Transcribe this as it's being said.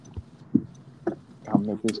I'll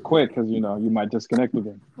make this quick because you might disconnect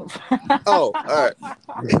again. Oh, all right.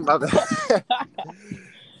 My bad.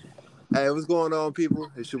 Hey, what's going on,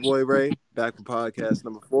 people? It's your boy Ray, back with podcast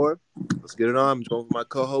number 4. Let's get it on. I'm joined with my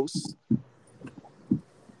co-hosts.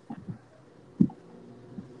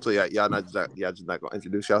 So y'all just not gonna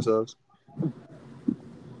introduce yourselves.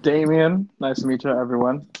 Damien, nice to meet you,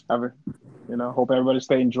 everyone. Hope everybody's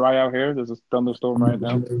staying dry out here. There's a thunderstorm right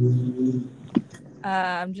now.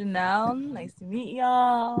 I'm Janelle. Nice to meet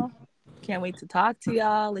y'all. Can't wait to talk to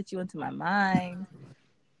y'all, let you into my mind.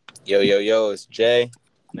 Yo, it's Jay.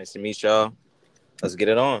 Nice to meet y'all. Let's get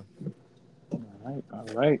it on. All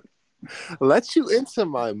right. Let you into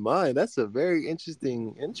my mind. That's a very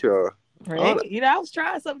interesting intro. Right? I was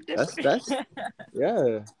trying something different. That's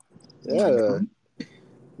yeah.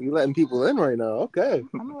 You letting people in right now. Okay.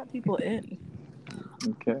 I'm gonna let people in.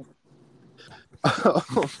 Okay.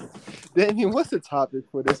 Damien, what's the topic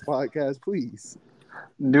for this podcast, please?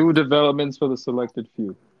 New developments for the selected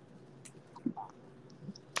few.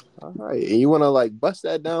 All right. And you want to bust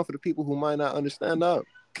that down for the people who might not understand that?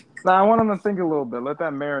 Now, I want them to think a little bit. Let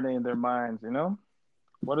that marinate in their minds,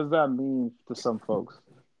 What does that mean to some folks?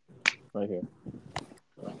 Right here.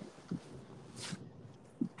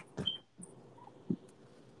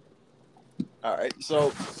 All right.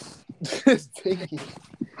 So, this thing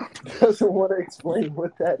doesn't want to explain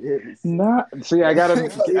what that is. See, I gotta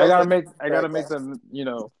make them,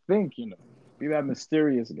 think, be that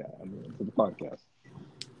mysterious guy for the podcast.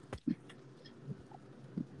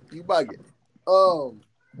 You bugging.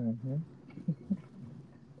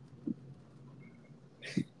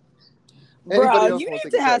 Bro, you need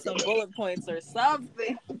to have some bullet points or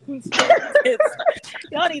something.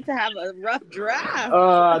 Y'all need to have a rough draft.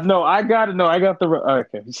 No, I got the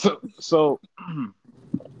okay. So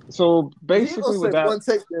basically, with that, one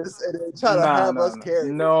take this and then try to have us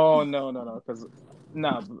carry. No, because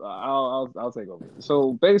I'll take over.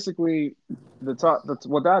 So basically,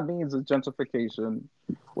 what that means is gentrification.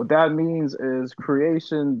 What that means is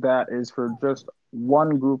creation that is for just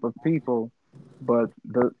one group of people, but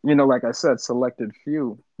like I said, selected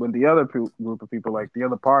few. When the other group of people, like the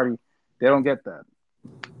other party, they don't get that.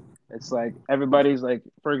 It's like everybody's like,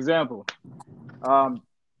 for example,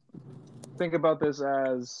 think about this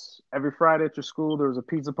as every Friday at your school there was a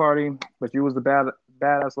pizza party, but you was the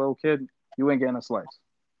badass little kid, you ain't getting a slice.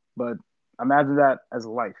 But imagine that as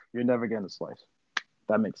life. You're never getting a slice.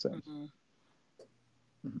 That makes sense. Mm-hmm.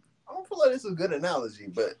 I don't feel like this is a good analogy,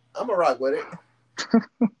 but I'm gonna rock with it.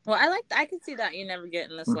 Well, I can see that you're never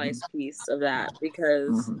getting a slice piece of that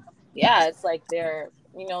because it's like they're,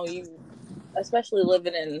 you especially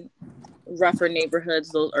living in rougher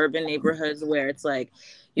neighborhoods, those urban neighborhoods where it's like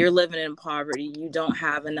you're living in poverty, you don't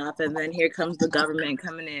have enough, and then here comes the government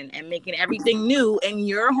coming in and making everything new in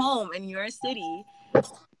your home, in your city,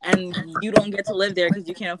 and you don't get to live there because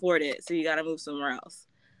you can't afford it, so you got to move somewhere else.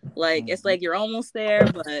 Like, it's like you're almost there,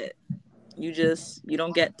 but you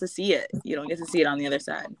don't get to see it. You don't get to see it on the other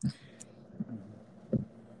side.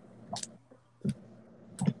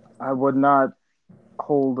 I would not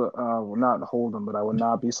not hold them, but I would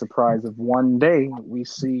not be surprised if one day we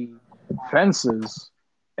see fences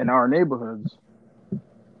in our neighborhoods,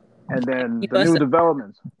 and then the new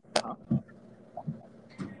developments.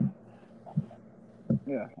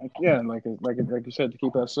 Yeah, like you said, to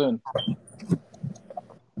keep us in.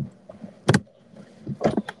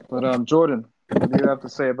 But Jordan, what do you have to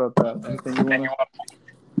say about that? Anything you want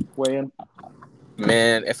to weigh in?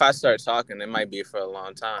 Man, if I start talking, it might be for a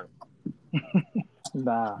long time.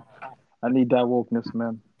 Nah, I need that wokeness,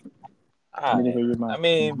 man. I need to hear your mind. I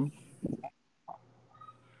mean,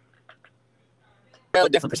 real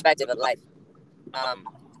different perspective of life.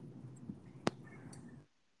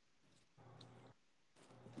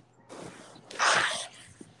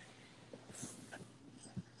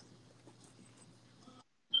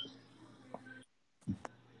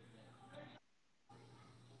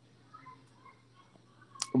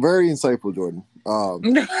 Very insightful, Jordan.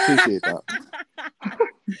 Appreciate that.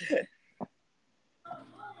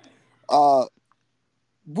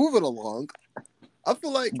 Moving along, I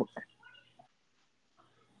feel like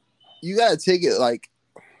you gotta take it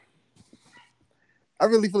I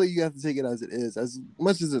really feel like you have to take it as it is. As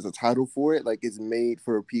much as there's a title for it, it's made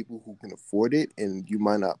for people who can afford it, and you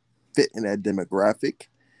might not fit in that demographic.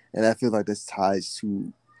 And I feel like this ties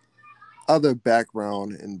to other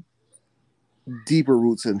background and deeper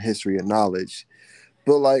roots in history and knowledge.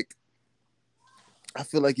 But I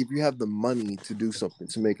feel like if you have the money to do something,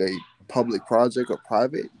 to make a public project or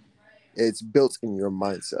private, it's built in your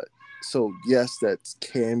mindset. So yes, that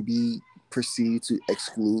can be perceived to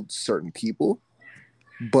exclude certain people,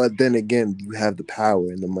 But then again, you have the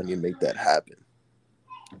power and the money to make that happen.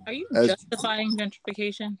 Are you justifying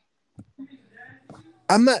gentrification?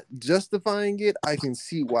 I'm not justifying it. I can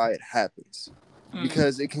see why it happens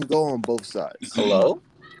because it can go on both sides. Hello?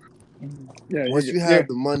 Yeah, Once you have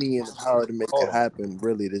the money and the power to make Hold it on. happen,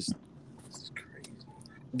 really,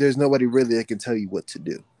 there's nobody really that can tell you what to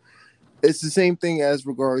do. It's the same thing as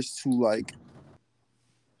regards to like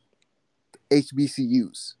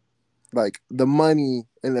HBCUs. Like the money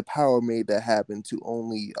and the power made that happen to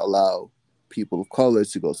only allow people of color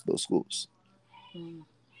to go to those schools.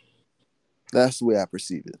 That's the way I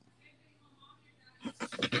perceive it.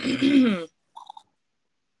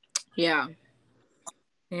 Yeah,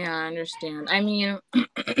 I understand. I mean,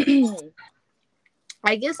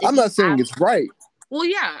 I guess I'm not saying it's right. Well,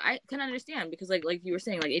 yeah, I can understand because, like you were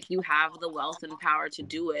saying, like if you have the wealth and power to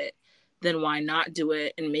do it, then why not do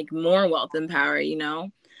it and make more wealth and power? You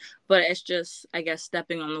know. But it's just, I guess,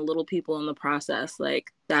 stepping on the little people in the process.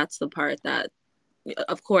 Like, that's the part that,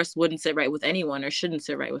 of course, wouldn't sit right with anyone or shouldn't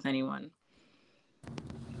sit right with anyone.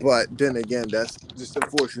 But then again, that's just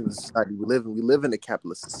unfortunate the society we live in. We live in a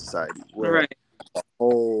capitalist society where the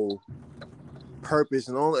whole purpose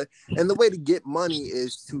and all that, and the way to get money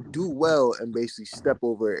is to do well and basically step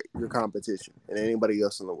over your competition and anybody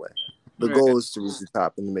else in the way. The goal is to reach the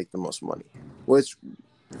top and to make the most money, which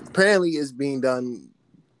apparently is being done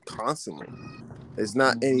constantly. It's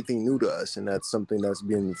not anything new to us, and that's something that's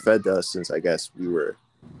been fed to us since I guess we were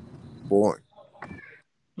born.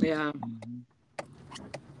 Yeah.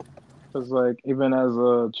 Because like even as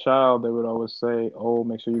a child, they would always say, "Oh,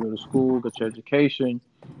 make sure you go to school, get your education.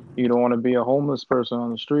 You don't want to be a homeless person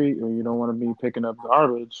on the street, or you don't want to be picking up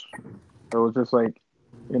garbage." So it was just like,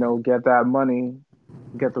 get that money,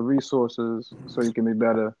 get the resources, so you can be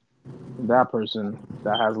better than that person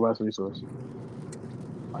that has less resources.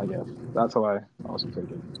 I guess that's how I also take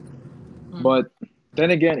it. But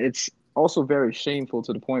then again, it's also very shameful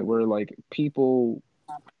to the point where like people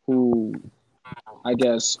who I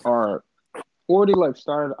guess are already like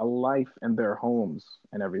started a life in their homes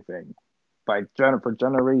and everything, like for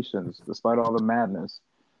generations, despite all the madness.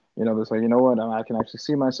 They say, you know what, I can actually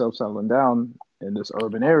see myself settling down in this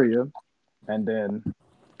urban area, and then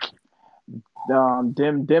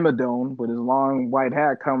Dimmadome with his long white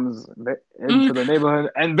hat comes into the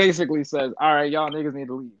neighborhood and basically says, "All right, y'all niggas need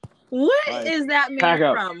to leave." What is that man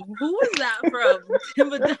from? Who is that from?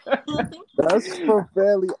 Dimmadome? That's from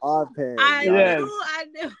Fairly Odd Parents. I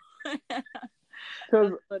knew.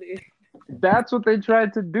 Because that's what they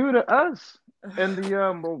tried to do to us. And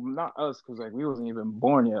well, not us, because like we wasn't even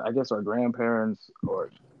born yet. I guess our grandparents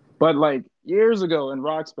but like years ago in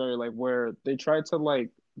Roxbury, like where they tried to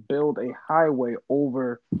like build a highway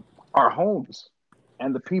over our homes,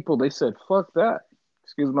 and the people, they said, "Fuck that."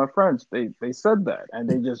 Excuse my French. They said that, and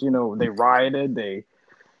they just they rioted. They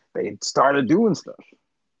started doing stuff.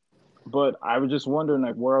 But I was just wondering,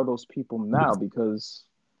 like, where are those people now? Because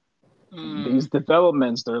these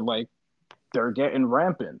developments, they're getting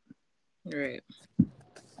rampant. Right.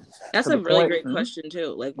 That's a really great question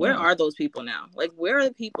too. Like, where are those people now? Like, where are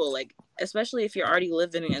the people? Like, especially if you're already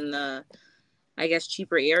living in the, I guess,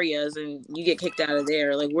 cheaper areas and you get kicked out of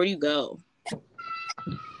there. Like, where do you go?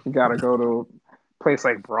 You gotta go to a place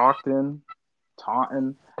like Brockton,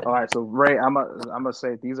 Taunton. All right, so Ray, I'm gonna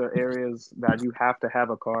say these are areas that you have to have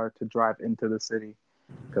a car to drive into the city,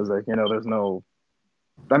 because like there's no.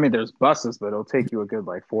 I mean, there's buses, but it'll take you a good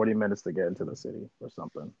like 40 minutes to get into the city or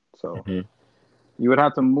something. So you would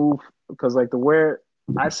have to move, because like where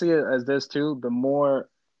I see it as this too, the more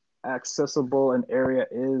accessible an area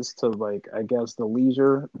is to like I guess the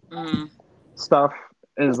leisure stuff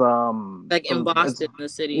is like in Boston, the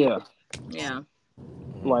city. Yeah.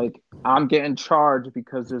 Like I'm getting charged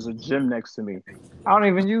because there's a gym next to me. I don't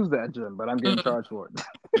even use that gym, but I'm getting charged for it.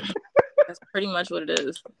 That's pretty much what it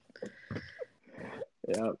is.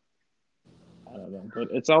 Yeah. I don't know, but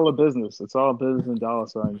it's all a business. It's all business and dollar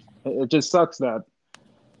signs. It just sucks that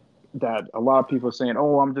a lot of people are saying,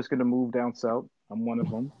 "Oh, I'm just gonna move down south." I'm one of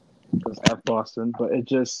them, because F Boston. But it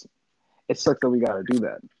sucks that we gotta do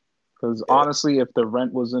that. Because honestly, if the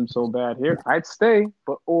rent wasn't so bad here, I'd stay.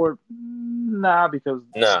 But because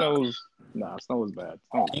snow is bad.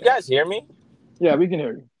 You guys hear me? Yeah, we can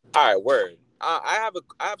hear you. All right, word. I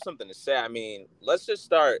have something to say. I mean, let's just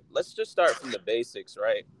start from the basics,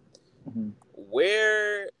 right?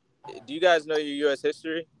 Where do you guys know your U.S.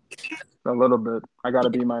 history? A little bit. I got a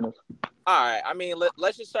B-. All right. I mean,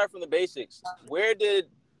 let's just start from the basics. Where did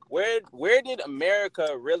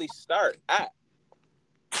America really start at?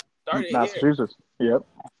 Started Massachusetts. Here. Yep.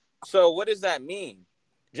 So what does that mean?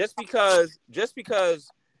 Just because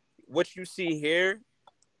what you see here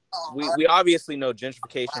we obviously know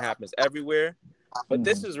gentrification happens everywhere, but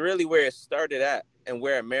this is really where it started at and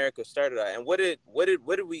where America started at. And what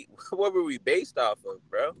were we based off of,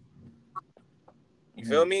 bro? You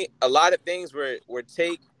feel me? A lot of things were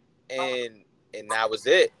take and that was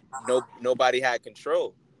it. Nobody had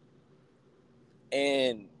control.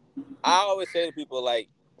 And I always say to people, like,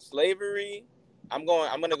 slavery, I'm gonna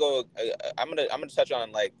touch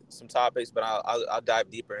on like some topics, but I'll dive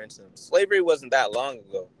deeper into them. Slavery wasn't that long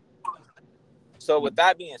ago. So with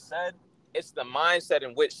that being said, it's the mindset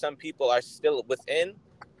in which some people are still within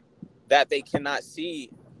that they cannot see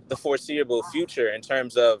the foreseeable future in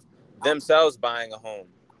terms of themselves buying a home.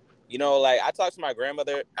 You know, like I talked to my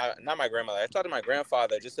grandmother, not my grandmother, I talked to my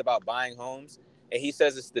grandfather just about buying homes, and he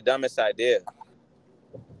says it's the dumbest idea.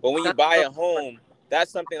 But when you buy a home,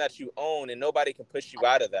 that's something that you own, and nobody can push you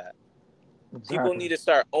out of that. Exactly. People need to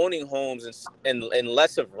start owning homes and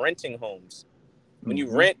less of renting homes. When you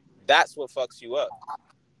rent, that's what fucks you up.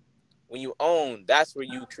 When you own, that's where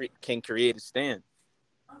you can create a stand.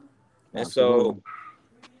 And so,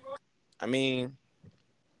 I mean,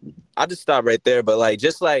 I'll just stop right there. But like,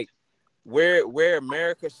 just like where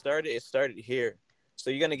America started, it started here. So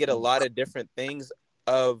you're gonna get a lot of different things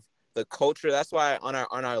of the culture. That's why on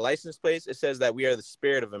our license plates it says that we are the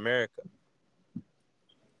spirit of America.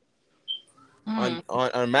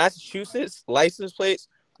 On Massachusetts license plates,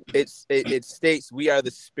 it states we are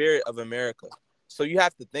the spirit of America. So you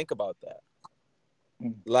have to think about that.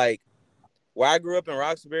 Like where I grew up in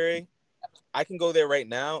Roxbury, I can go there right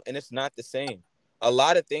now and it's not the same. A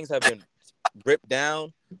lot of things have been ripped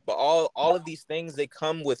down, but all of these things they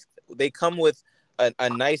come with a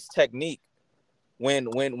nice technique.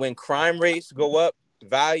 When crime rates go up,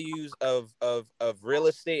 values of real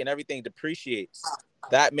estate and everything depreciates.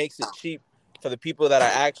 That makes it cheap for the people that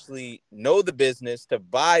are actually know the business to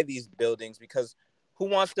buy these buildings, because who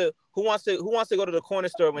wants to go to the corner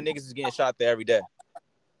store when niggas is getting shot there every day?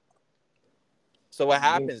 So what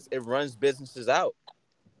happens? It runs businesses out.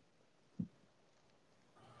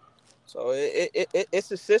 So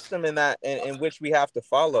it's a system in which we have to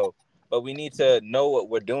follow, but we need to know what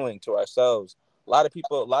we're doing to ourselves. A lot of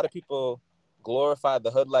people glorify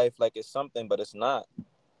the hood life like it's something, but it's not.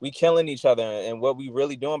 We killing each other, and what we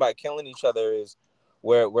really doing by killing each other is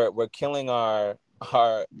we're killing our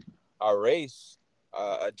race,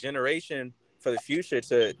 a generation for the future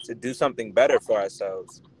to do something better for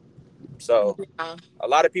ourselves. So a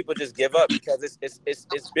lot of people just give up because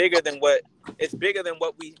it's bigger than what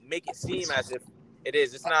we make it seem as if it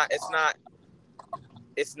is. It's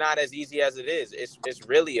not as easy as it is. It's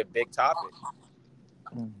really a big topic.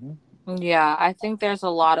 Yeah, I think there's a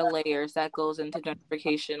lot of layers that goes into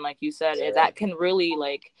gentrification, like you said, that can really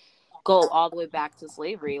like go all the way back to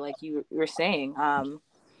slavery, like you were saying.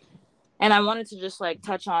 And I wanted to just like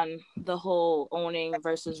touch on the whole owning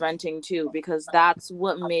versus renting too, because that's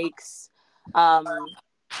what makes I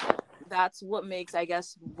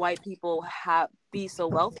guess white people be so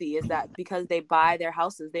wealthy, is that because they buy their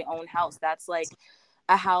houses, they own house. That's like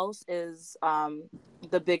a house is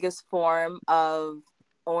the biggest form of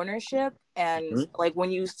ownership, and like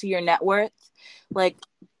when you see your net worth, like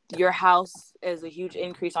your house is a huge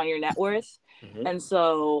increase on your net worth. And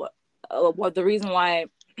so the reason why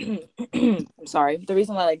the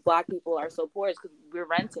reason why like Black people are so poor is because we're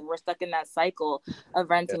renting. We're stuck in that cycle of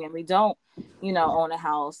renting, and we don't own a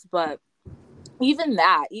house. But even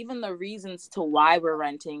the reasons to why we're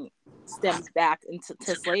renting stems back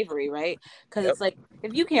to slavery, right? Because it's like,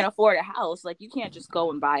 if you can't afford a house, like you can't just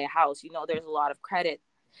go and buy a house. There's a lot of credit,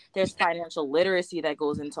 there's financial literacy that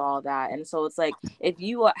goes into all that. And so it's like, if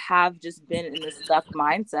you have just been in this stuck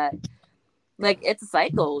mindset, like it's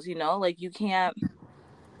cycles, like you can't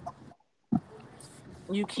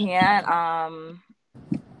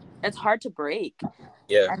it's hard to break.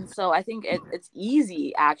 And so I think it's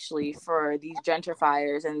easy actually for these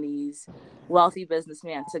gentrifiers and these wealthy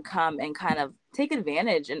businessmen to come and kind of take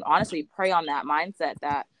advantage and honestly prey on that mindset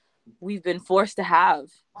that we've been forced to have.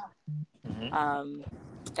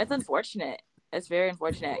 It's unfortunate. It's very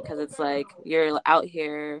unfortunate, because it's like you're out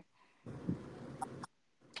here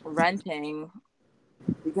renting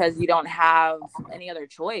because you don't have any other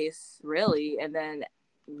choice, really. And then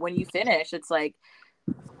when you finish, it's like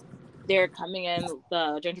they're coming in,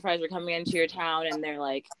 the gentrifiers are coming into your town, and they're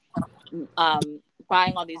like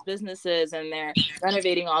buying all these businesses, and they're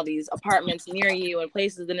renovating all these apartments near you and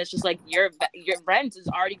places, and it's just like your rent is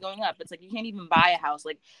already going up. It's like you can't even buy a house.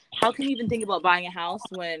 Like, how can you even think about buying a house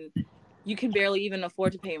when you can barely even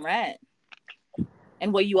afford to pay rent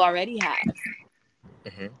and what you already have?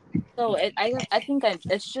 So I think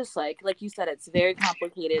it's just like you said, it's very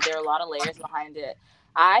complicated. There are a lot of layers behind it.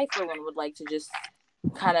 I for one would like to just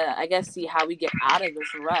kind of, I guess, see how we get out of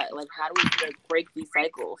this rut. Like, how do we like break these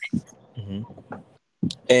cycles? Mm-hmm.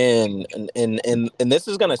 And this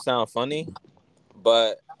is gonna sound funny,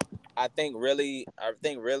 but I think really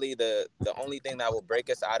the only thing that will break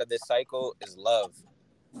us out of this cycle is love.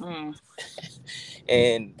 Mm.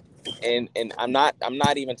 and and I'm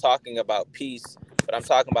not even talking about peace, but I'm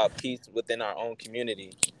talking about peace within our own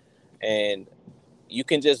community. And you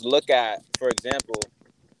can just look at, for example,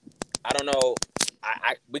 I don't know,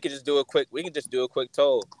 we could just do a quick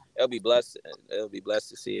toll. It'll be blessed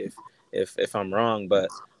to see if I'm wrong, but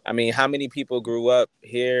I mean, how many people grew up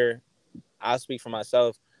here? I'll speak for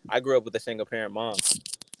myself. I grew up with a single parent mom.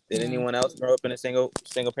 Did anyone else grow up in a single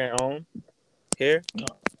parent home here? No.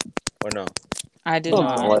 Or no? I did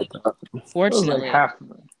Something not. like that. It was like Fortunately. half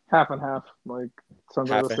and half. Like sometimes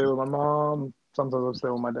Half I and stay with my mom, sometimes I stay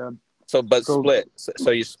with my dad. so, but So split.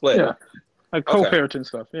 So you split. yeah, like Okay. co-parenting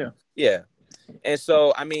stuff. Yeah. Yeah. And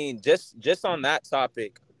so, I mean, just on that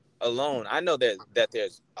topic alone, I know that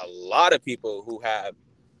there's a lot of people who have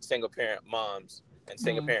single parent moms and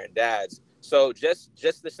single parent dads. So just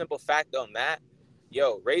the simple fact on that,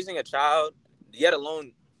 raising a child, yet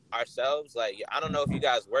alone ourselves, like, I don't know if you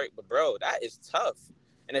guys work, but bro, that is tough.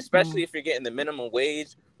 And especially if you're getting the minimum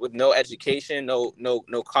wage with no education,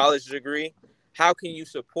 no college degree, how can you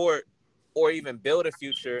support or even build a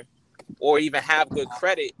future or even have good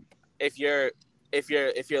credit if you're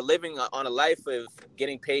living on a life of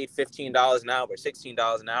getting paid $15 an hour,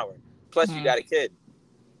 $16 an hour, plus you got a kid?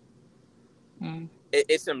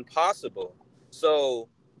 It's impossible. So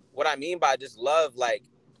what I mean by just love, like,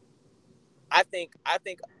 I think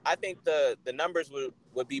the numbers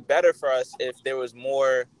would be better for us if there was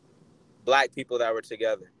more Black people that were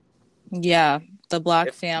together. Yeah, the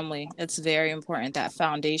Black family. It's very important, that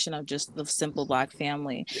foundation of just the simple Black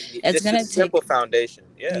family. It's Just a gonna take, simple foundation.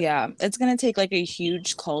 Yeah, it's gonna take like a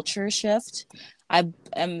huge culture shift. I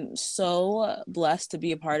am so blessed to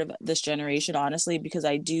be a part of this generation, honestly, because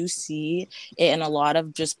I do see it in a lot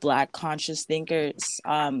of just Black conscious thinkers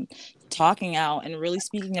talking out and really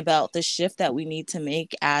speaking about the shift that we need to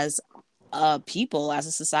make as people, as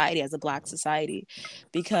a society, as a Black society,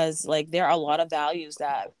 because like there are a lot of values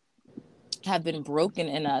that have been broken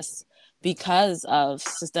in us because of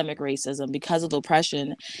systemic racism, because of the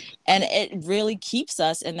oppression, and it really keeps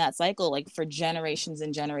us in that cycle like for generations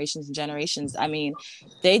and generations and generations. I mean,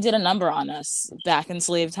 they did a number on us back in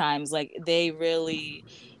slave times. Like, they really,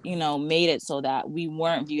 made it so that we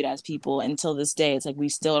weren't viewed as people. Until this day, it's like we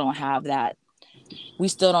still don't have that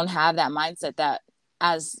mindset that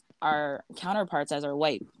as our counterparts, as our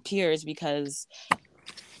white peers, because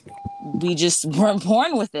we just weren't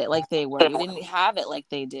born with it like they were. We didn't have it like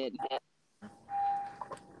they did. Yeah.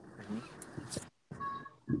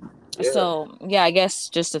 So yeah, I guess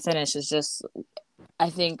just to finish, is just, I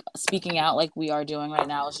think speaking out like we are doing right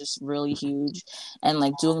now is just really huge, and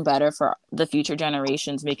like doing better for the future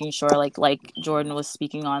generations, making sure like Jordan was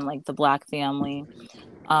speaking on, like the Black family,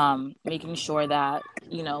 making sure that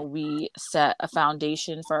we set a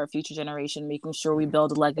foundation for our future generation, making sure we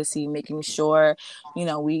build a legacy, making sure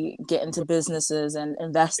we get into businesses and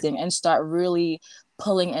investing and start really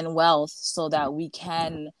pulling in wealth so that we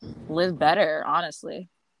can live better, honestly.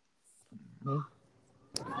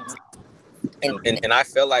 And I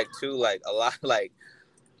feel like too, like a lot, like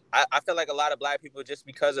I feel like a lot of Black people, just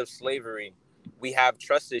because of slavery, we have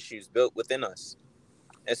trust issues built within us.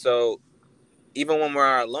 And so even when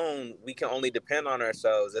we're alone, we can only depend on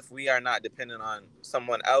ourselves. If we are not dependent on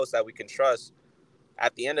someone else that we can trust,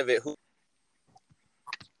 at the end of it,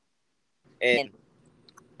 and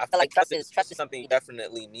I feel like trust is something you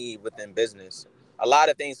definitely need within business. A lot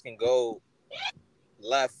of things can go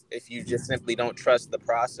left if you just simply don't trust the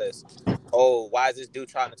process. Oh, why is this dude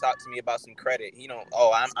trying to talk to me about some credit?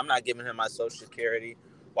 I'm not giving him my social security.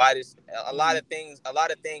 Why this? A lot of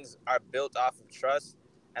things are built off of trust.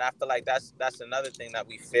 And I feel like that's another thing that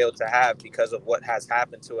we fail to have because of what has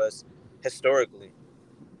happened to us historically.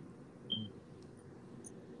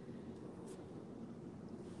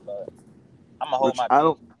 But I'm gonna hold my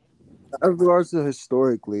peace. As regards to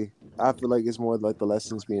historically, I feel like it's more like the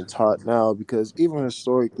lessons being taught now, because even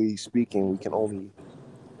historically speaking, we can only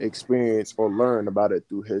experience or learn about it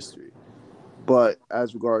through history. But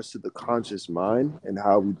as regards to the conscious mind and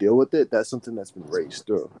how we deal with it, that's something that's been raised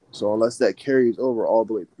through. So unless that carries over all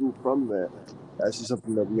the way through from that, that's just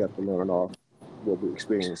something that we have to learn off what we're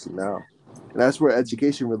experiencing now. And that's where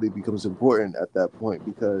education really becomes important at that point,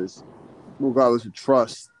 because regardless of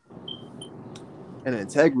trust and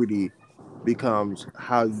integrity becomes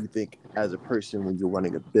how you think as a person when you're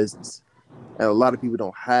running a business. And a lot of people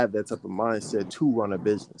don't have that type of mindset to run a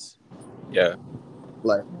business. Yeah.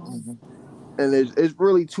 Like, and it's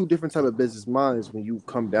really two different type of business minds when you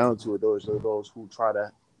come down to it. Those are those who try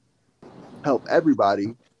to help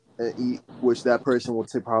everybody and eat, which that person will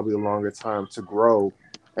take probably a longer time to grow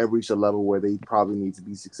and reach a level where they probably need to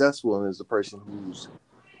be successful. And there's a person who's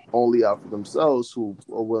only out for themselves, who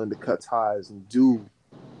are willing to cut ties and do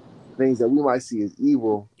things that we might see as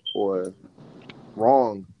evil or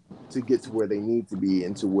wrong to get to where they need to be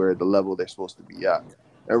and to where the level they're supposed to be at.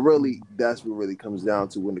 And really, that's what really comes down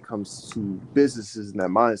to when it comes to businesses and that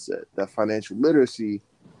mindset, that financial literacy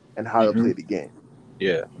and how to play the game.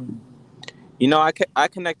 Yeah. You know, I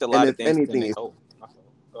connect a lot of things. Anything go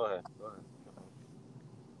ahead.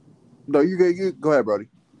 No, you go ahead, Brody.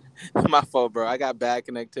 My fault, bro. I got bad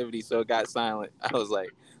connectivity, so it got silent. I was like,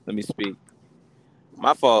 let me speak.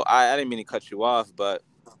 My fault. I didn't mean to cut you off, but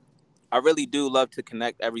I really do love to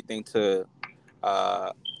connect everything to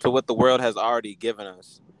what the world has already given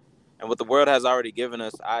us. And what the world has already given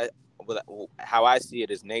us, how I see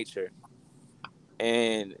it is nature.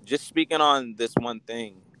 And just speaking on this one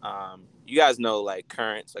thing, you guys know like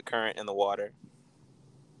currents, a current in the water,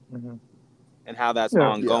 and how that's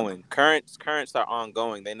ongoing. Yeah. Currents are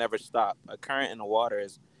ongoing; they never stop. A current in the water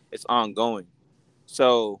it's ongoing.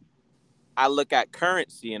 So I look at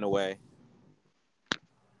currency in a way.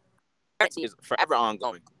 Currency is forever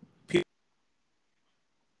ongoing.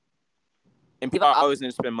 People are always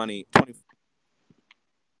going to spend money 24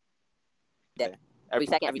 every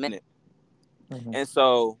second, every minute. And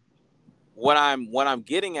so what I'm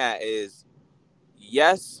getting at is,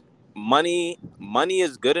 yes, money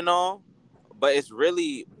is good and all, but it's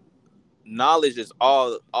really knowledge is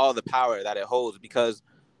all the power that it holds, because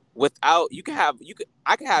without I could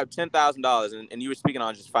have $10,000 and you were speaking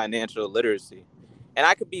on just financial literacy, and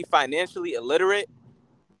I could be financially illiterate.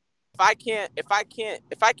 If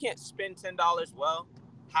I can't spend $10 well,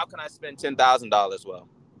 how can I spend $10,000 well?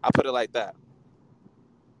 I'll put it like that.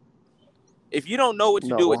 If you don't know what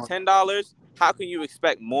to do with $10, how can you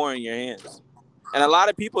expect more in your hands? And a lot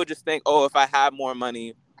of people just think, oh, if I have more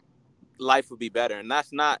money, life would be better. And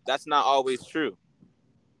that's not always true.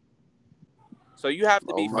 So you have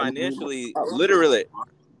to be financially literate.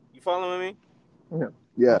 You following me?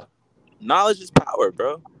 Yeah. Knowledge is power,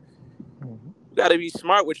 bro. You got to be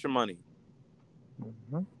smart with your money.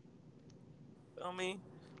 Feel me?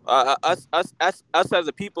 Us as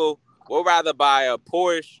a people, we'll rather buy a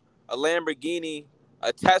Porsche, a Lamborghini,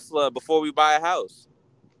 a Tesla before we buy a house.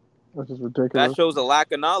 Which is ridiculous. That shows a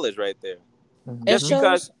lack of knowledge right there. Just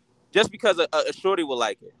because a shorty will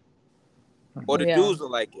like it, or the dudes will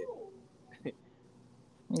like it.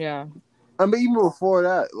 Yeah. I mean, even before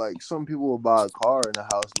that, like, some people will buy a car and a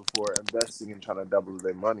house before investing and trying to double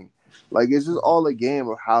their money. Like, it's just all a game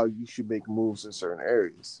of how you should make moves in certain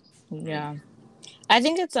areas. Yeah. I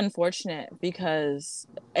think it's unfortunate because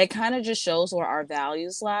it kind of just shows where our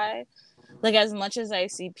values lie. Like, as much as I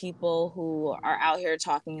see people who are out here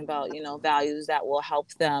talking about, you know, values that will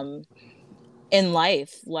help them in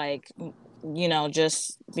life, like, you know,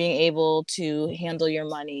 just being able to handle your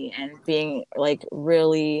money and being like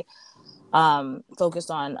really focused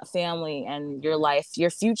on family and your life, your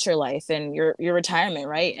future life, and your retirement,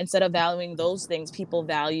 right? Instead of valuing those things, people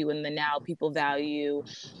value in the now. People value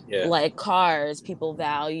like cars, people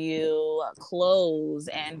value clothes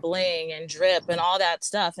and bling and drip and all that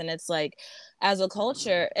stuff. And it's like, as a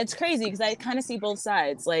culture, it's crazy because I kind of see both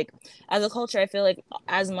sides. Like, as a culture, I feel like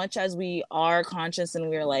as much as we are conscious and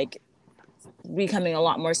we're like becoming a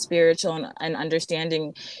lot more spiritual and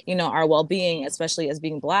understanding, you know, our well-being, especially as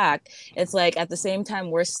being Black, it's like at the same time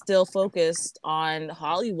we're still focused on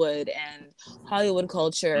Hollywood and Hollywood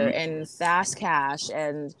culture and fast cash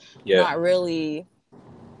and not really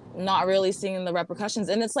seeing the repercussions.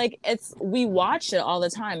 And it's like, we watch it all the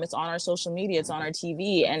time. It's on our social media, it's on our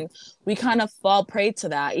TV, and we kind of fall prey to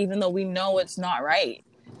that even though we know it's not right.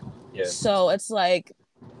 So it's like,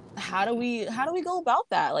 how do we go about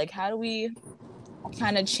that? Like, how do we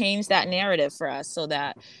kind of change that narrative for us so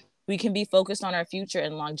that we can be focused on our future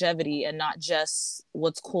and longevity and not just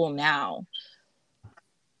what's cool now?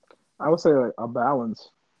 I would say like a balance.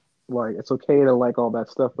 Like, it's okay to like all that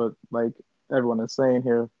stuff, but like everyone is saying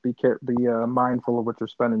here, be mindful of what you're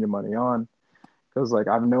spending your money on. Because like,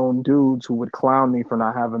 I've known dudes who would clown me for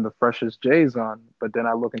not having the freshest J's on, but then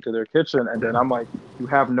I look into their kitchen and then I'm like, you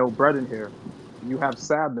have no bread in here. You have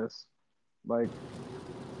sadness. Like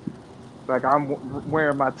I'm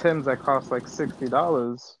wearing my Timbs that cost like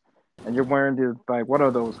 $60, and you're wearing the, like, what are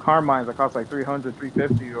those Carmines that cost like $300,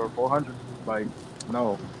 $350, or $400? Like,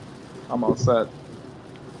 no, I'm all set.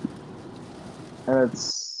 And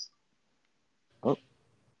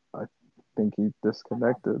think he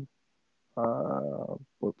disconnected.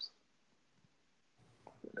 Whoops.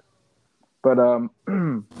 But oh,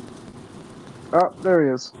 there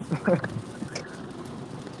he is.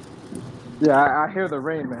 Yeah, I hear the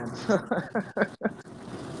rain, man.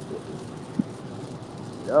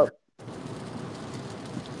 Yep.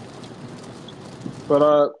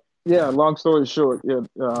 But yeah. Long story short, yeah.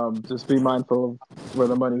 Just be mindful of where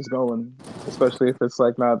the money's going, especially if it's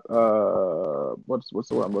like not what's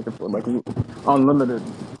the word I'm looking for, like unlimited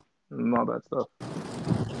and all that stuff.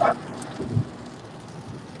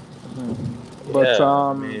 But Yeah,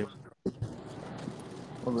 I mean,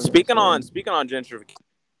 what was I speaking gonna on say? gentrification.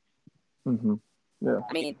 Yeah.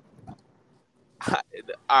 I mean,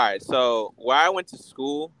 All right, so where I went to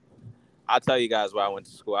school, I'll tell you guys where I went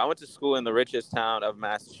to school. I went to school in the richest town of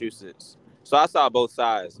Massachusetts. So I saw both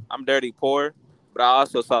sides. I'm dirty poor, but I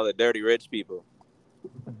also saw the dirty rich people.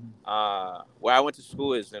 Where I went to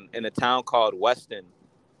school is in a town called Weston.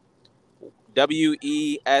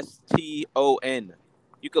 Weston.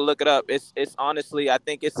 You can look it up. It's honestly, I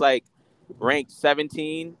think it's like ranked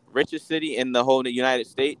 17 richest city in the whole United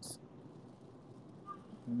States.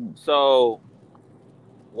 So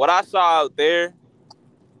what I saw out there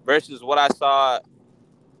versus what I saw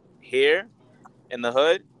here in the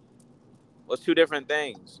hood was two different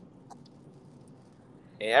things.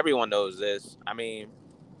 And everyone knows this. I mean,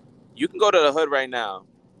 you can go to the hood right now,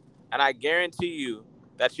 and I guarantee you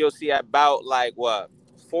that you'll see about like what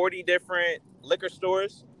 40 different liquor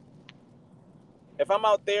stores. If I'm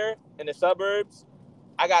out there in the suburbs,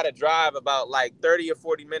 I gotta drive about like 30 or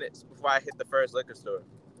 40 minutes before I hit the first liquor store.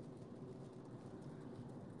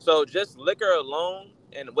 So just liquor alone,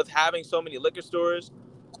 and with having so many liquor stores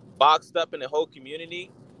boxed up in the whole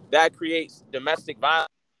community, that creates domestic violence.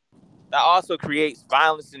 That also creates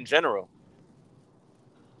violence in general.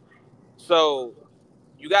 So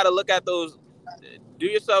you got to look at those. Do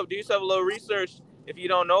yourself a little research if you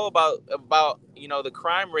don't know about the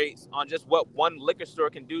crime rates on just what one liquor store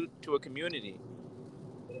can do to a community.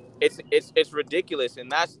 It's ridiculous,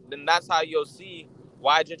 and that's how you'll see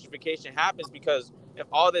why gentrification happens, because if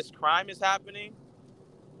all this crime is happening,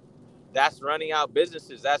 that's running out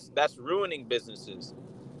businesses. That's ruining businesses.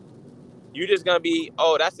 You're just gonna be,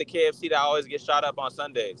 oh, that's the KFC that always gets shot up on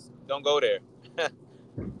Sundays. Don't go there.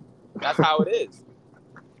 That's how it is.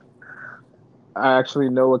 I actually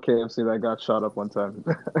know a KFC that got shot up one time.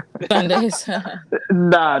 Sundays.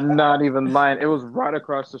 Nah, not even lying. It was right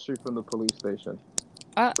across the street from the police station.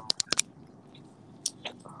 uh,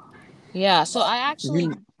 yeah, so I actually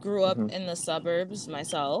You, grew up mhm. in the suburbs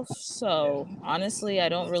myself. So honestly, I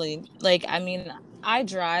don't really like, I mean, I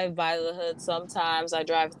drive by the hood sometimes. I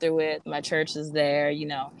drive through it. My church is there,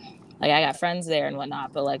 like I got friends there and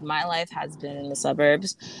whatnot, but like my life has been in the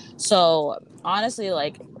suburbs. So honestly,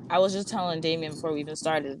 like I was just telling Damien before we even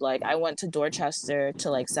started, like I went to Dorchester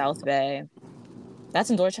to like South Bay. That's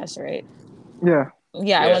in Dorchester, right? Yeah.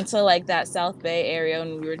 Yeah, I Yeah. went to like that South Bay area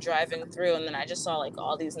and we were driving through, and then I just saw like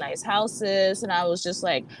all these nice houses, and I was just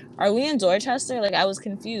like, are we in Dorchester? Like I was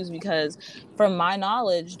confused because from my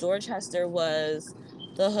knowledge, Dorchester was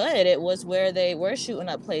the hood. It was where they were shooting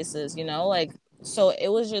up places, like so it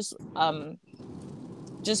was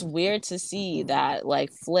just weird to see that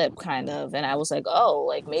like flip kind of, and I was like, oh,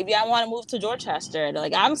 like maybe I want to move to Dorchester.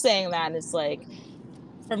 Like I'm saying that, and it's like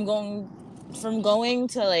from going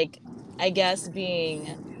to like I guess being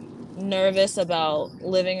nervous about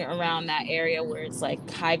living around that area where it's like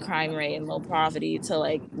high crime rate and low poverty to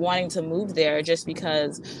like wanting to move there just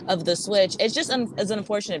because of the switch. It's just it's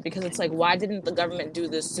unfortunate because it's like, why didn't the government do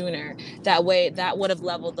this sooner? That way that would have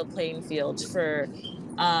leveled the playing field for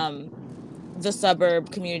um the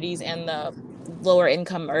suburb communities and the lower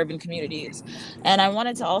income urban communities. And I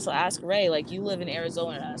wanted to also ask Ray, like you live in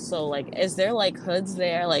Arizona, so like is there like hoods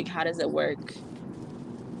there? Like how does it work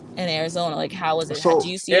in Arizona? Like how is it? So Do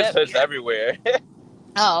you see There's it? hoods everywhere.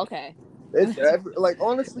 Oh, okay. like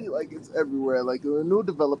honestly, like it's everywhere. Like in the new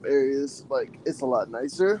developed areas, like it's a lot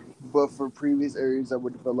nicer. But for previous areas that were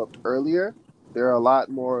developed earlier, they're a lot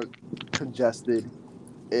more congested.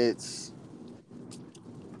 It's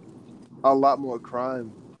a lot more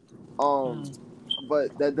crime. Um, Mm.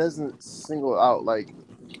 but that doesn't single out like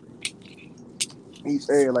each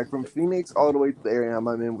area. Like from Phoenix all the way to the area I'm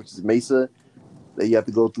in, which is Mesa, that you have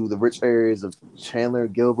to go through the rich areas of Chandler,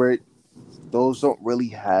 Gilbert. Those don't really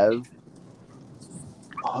have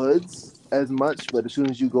hoods as much, but as soon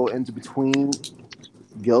as you go into between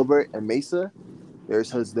Gilbert and Mesa,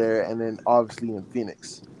 there's hoods there, and then obviously in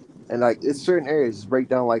Phoenix. And like it's certain areas, it's break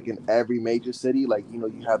down like in every major city. Like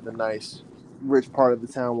you have the nice, rich part of the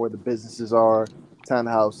town where the businesses are,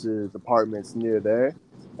 townhouses, apartments near there,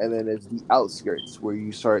 And then there's the outskirts where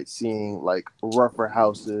you start seeing like rougher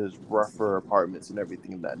houses, rougher apartments, and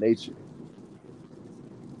everything of that nature.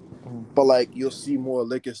 But like you'll see more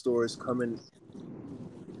liquor stores coming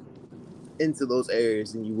into those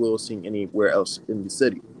areas than you will see anywhere else in the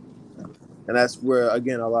city. And that's where,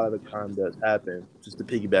 again, a lot of the crime does happen. Just to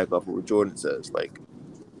piggyback off of what Jordan says, like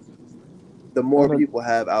the more people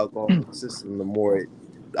have alcohol in the system, the more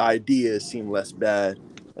ideas seem less bad,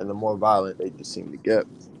 and the more violent they just seem to get.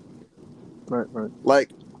 Right.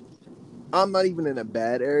 Like, I'm not even in a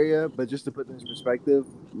bad area, but just to put this in perspective,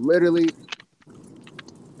 literally,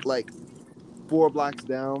 like 4 blocks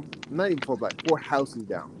down, not even 4 blocks, 4 houses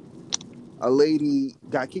down, a lady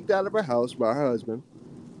got kicked out of her house by her husband,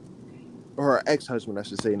 or her ex-husband, I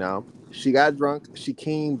should say now. She got drunk. She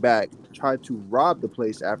came back, tried to rob the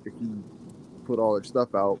place after he put all her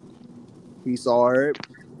stuff out. He saw her,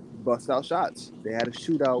 bust out shots. They had a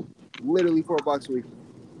shootout literally 4 blocks away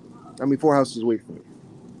from me. 4 houses away from me.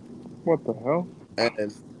 What the hell?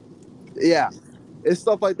 And yeah, it's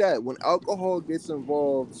stuff like that. When alcohol gets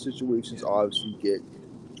involved, situations obviously get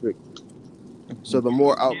tricky. So the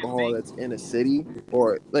more alcohol that's in a city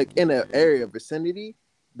or like in an area vicinity,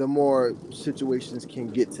 the more situations can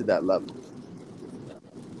get to that level.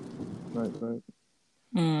 Right.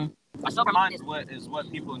 Mind is what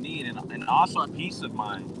people need, and also peace of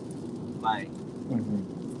mind. Like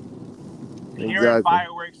hearing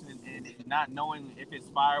fireworks and not knowing if it's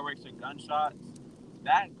fireworks or gunshots,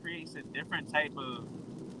 that creates a different type of,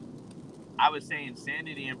 I would say,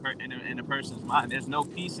 insanity in a person's mind. There's no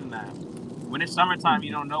peace in that. When it's summertime,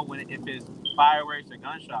 you don't know if it's fireworks or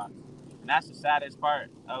gunshots. And that's the saddest part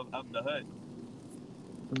of the hood.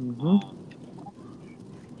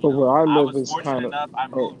 But where I live is kind of. I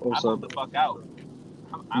moved the fuck out.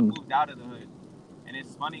 I moved out of the hood, and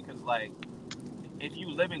it's funny because like, if you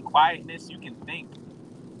live in quietness, you can think,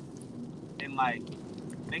 and like,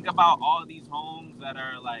 think about all these homes that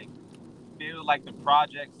are like, feel like the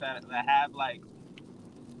projects that have like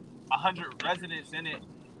 100 residents in it,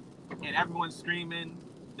 and everyone's screaming.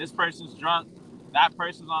 This person's drunk. That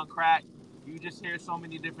person's on crack. You just hear so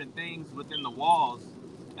many different things within the walls.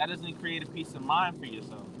 That doesn't create a peace of mind for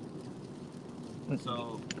yourself.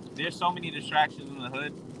 So there's so many distractions in the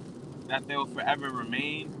hood that they'll forever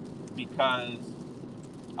remain because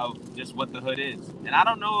of just what the hood is. And I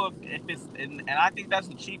don't know if it's, and I think that's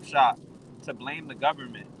a cheap shot to blame the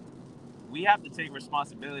government. We have to take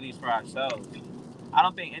responsibilities for ourselves. I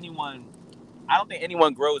don't think anyone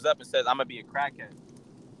grows up and says, I'm gonna be a crackhead.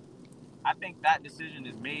 I think that decision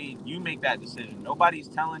is made. You make that decision. Nobody's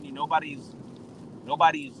telling you. Nobody's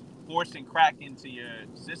forcing crack into your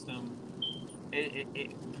system.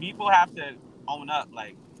 People have to own up.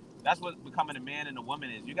 Like, that's what becoming a man and a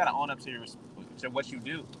woman is. You got to own up to what you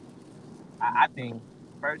do. I think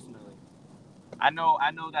personally, I know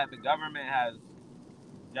that the government has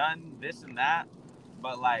done this and that,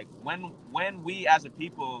 but like when we as a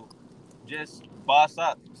people just boss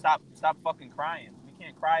up, stop fucking crying. We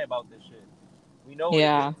can't cry about this shit. We know.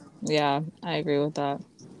 Yeah, I agree with that.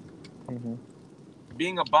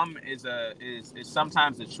 Being a bum is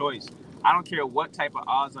sometimes a choice. I don't care what type of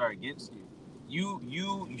odds are against you.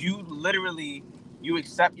 You literally, you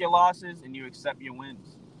accept your losses and you accept your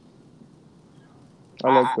wins.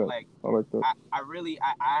 I like that.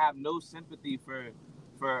 I have no sympathy for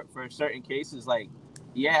certain cases. Like,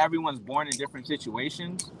 yeah, everyone's born in different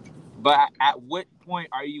situations, but at what point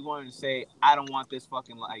are you going to say, I don't want this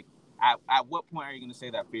fucking life? At what point are you going to say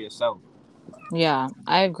that for yourself? Yeah,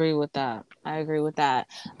 I agree with that.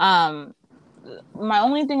 My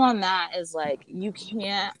only thing on that is like, you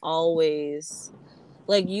can't always,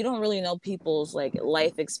 like, you don't really know people's like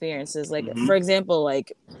life experiences. Like, for example,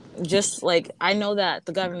 like, just like, I know that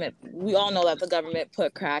we all know that the government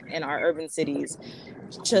put crack in our urban cities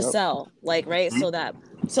to sell, like, right?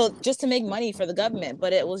 So just to make money for the government.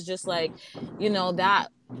 But it was just like, that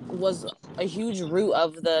was a huge root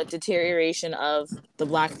of the deterioration of the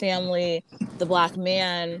Black family, the Black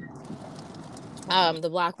man, the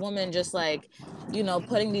Black woman, just like,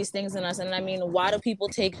 putting these things in us. And I mean, why do people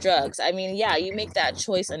take drugs? I mean, yeah, you make that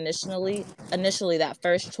choice initially, that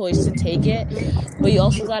first choice to take it, but you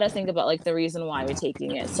also got to think about like the reason why you're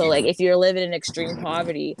taking it. So like, if you're living in extreme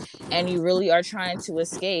poverty and you really are trying to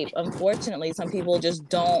escape, unfortunately, some people just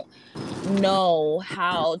don't know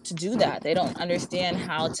how to do that. They don't understand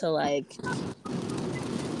how to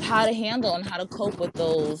handle and how to cope with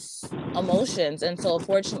those emotions. And so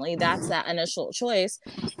unfortunately, that's that initial choice.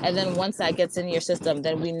 And then once that gets in your system,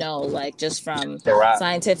 then we know, like, just from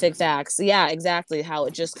scientific facts, yeah, exactly, how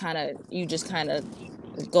it just kind of, you just kind of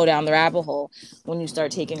go down the rabbit hole when you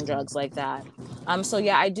start taking drugs like that. So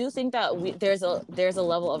yeah, I do think that there's a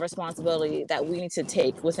level of responsibility that we need to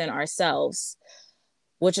take within ourselves,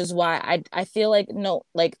 which is why I feel like, no,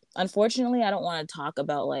 like, unfortunately, I don't want to talk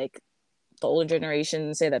about like the older generation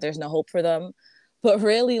and say that there's no hope for them, but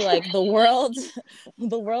really, like, the world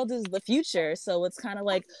the world is the future. So it's kind of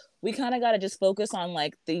like we kind of got to just focus on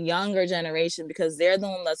like the younger generation, because they're the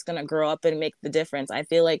one that's going to grow up and make the difference. I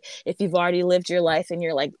feel like if you've already lived your life and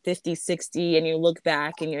you're like 50, 60, and you look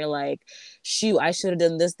back and you're like, shoot, I should have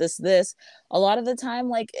done this, a lot of the time,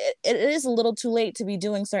 like, it is a little too late to be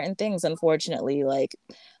doing certain things, unfortunately. Like,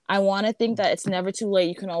 I want to think that it's never too late.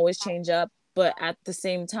 You can always change up, but at the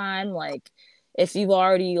same time, like, if you've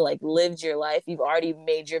already like lived your life, you've already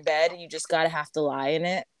made your bed, you just gotta have to lie in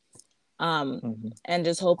it, and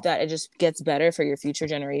just hope that it just gets better for your future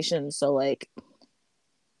generations. So like,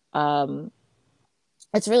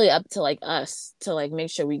 it's really up to like us to like make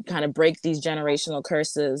sure we kind of break these generational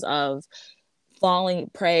curses of falling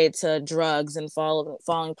prey to drugs and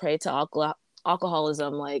falling prey to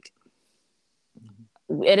alcoholism. Like,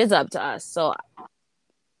 it is up to us. So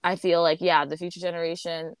I feel like, yeah, the future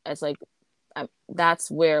generation, it's like,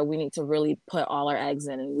 that's where we need to really put all our eggs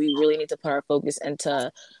in, and we really need to put our focus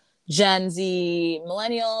into Gen Z,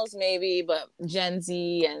 millennials maybe, but Gen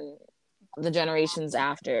Z and the generations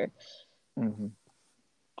after. Mm-hmm.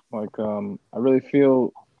 Like, I really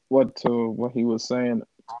feel what he was saying.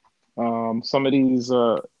 Some of these,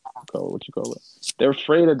 what you call it? They're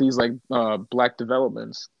afraid of these like black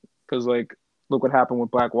developments, because like, look what happened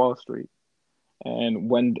with Black Wall Street. And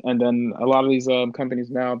then a lot of these companies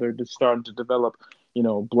now, they're just starting to develop,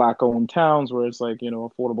 black owned towns where it's like,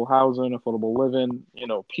 affordable housing, affordable living,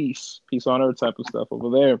 peace on earth type of stuff over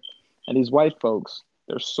there. And these white folks,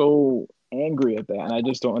 they're so angry at that, and I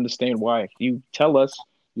just don't understand why. You tell us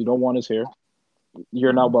you don't want us here,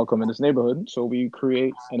 you're not welcome in this neighborhood, so we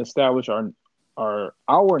create and establish our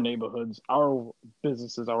neighborhoods, our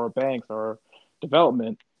businesses, our banks, our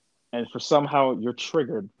development, and for somehow you're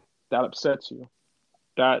triggered, that upsets you.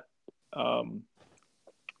 That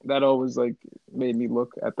that always like made me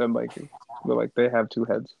look at them like they have two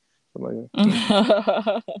heads. I'm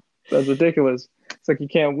like, that's ridiculous. It's like you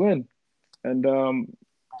can't win. And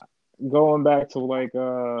going back to like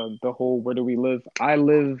the whole where do we live? I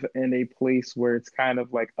live in a place where it's kind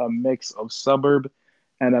of like a mix of suburb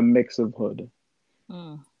and a mix of hood.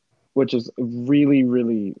 Which is really,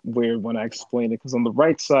 really weird when I explain it, because on the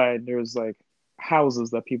right side there's like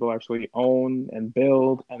houses that people actually own and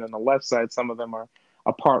build, and on the left side some of them are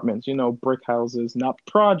apartments, brick houses, not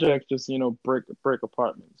projects, just brick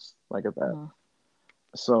apartments like that.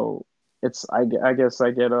 So it's I guess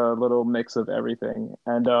I get a little mix of everything.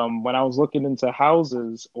 And when I was looking into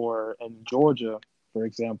houses, or in Georgia, for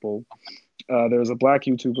example, there was a black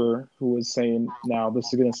YouTuber who was saying, now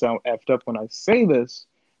this is going to sound effed up when I say this,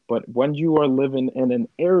 but when you are living in an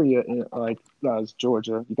area like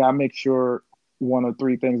Georgia, you gotta make sure one of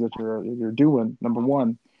three things that you're doing. Number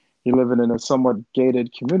one, you're living in a somewhat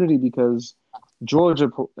gated community, because Georgia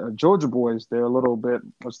boys, they're a little bit,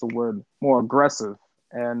 what's the word, more aggressive,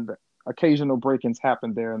 and occasional break-ins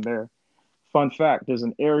happen there and there. Fun fact: there's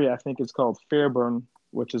an area, I think it's called Fairburn,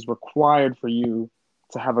 which is required for you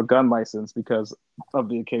to have a gun license because of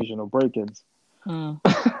the occasional break-ins. And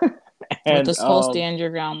with this whole stand your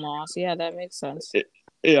ground laws, yeah, that makes sense.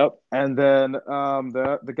 Yep. And then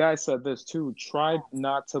the guy said this too: try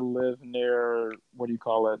not to live near, what do you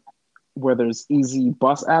call it, where there's easy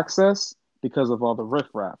bus access, because of all the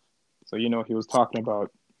riffraff. So he was talking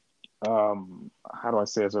about how do I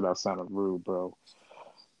say this without sounding rude, bro?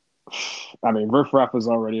 I mean, riffraff is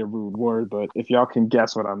already a rude word, but if y'all can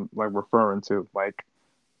guess what I'm like referring to, like,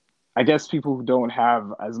 I guess people who don't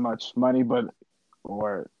have as much money,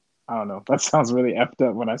 or I don't know. That sounds really effed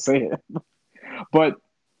up when I say it, but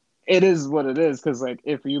it is what it is. Because like,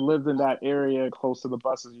 if you lived in that area close to the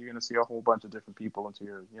buses, you're gonna see a whole bunch of different people into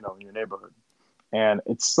your neighborhood, and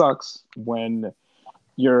it sucks when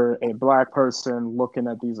you're a black person looking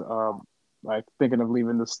at these like thinking of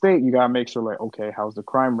leaving the state. You gotta make sure, like, okay, how's the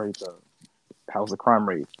crime rate?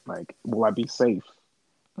 Like, will I be safe?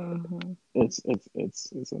 It's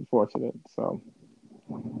unfortunate. So.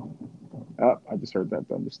 I just heard that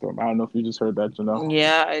thunderstorm. I don't know if you just heard that,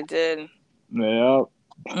 Yeah, I did. Yeah.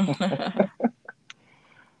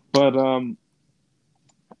 But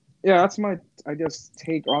yeah, that's my, I guess,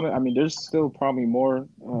 take on it. I mean, there's still probably more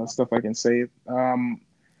stuff I can say.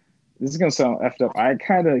 This is gonna sound effed up. I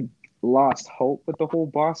kind of lost hope with the whole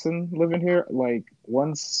Boston living here. Like,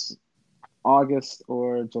 once August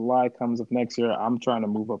or July comes of next year, I'm trying to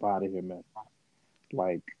move up out of here, man.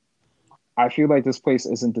 Like, I feel like this place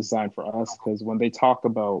isn't designed for us because when they talk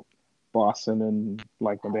about Boston and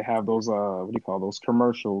like when they have those what do you call those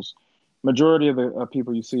commercials, majority of the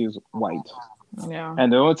people you see is white, Yeah.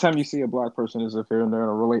 and the only time you see a black person is if they're in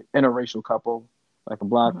a really interracial couple, like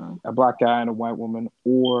Mm-hmm. a black guy and a white woman,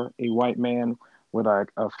 or a white man with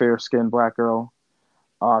like a fair skinned black girl,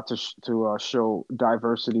 to show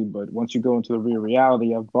diversity. But once you go into the real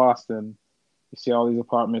reality of Boston, you see all these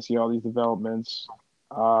apartments, see all these developments.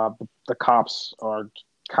 The cops are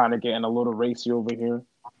kind of getting a little racy over here.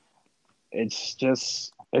 It's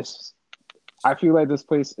just it's. I feel like this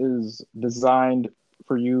place is designed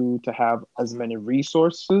for you to have as many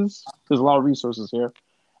resources. There's a lot of resources here,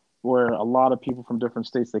 where a lot of people from different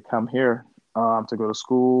states they come here to go to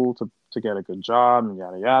school, to get a good job, and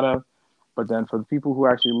yada yada. But then for the people who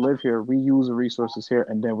actually live here, we use the resources here,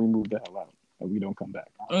 and then we move the hell out, and we don't come back.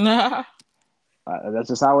 That's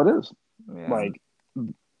just how it is. Yeah. Like,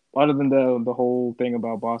 other than the whole thing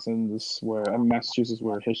about Boston, this where Massachusetts,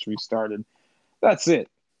 where history started. That's it.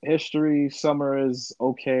 History. Summer is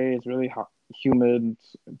okay. It's really hot, humid.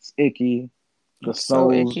 It's icky. The It's so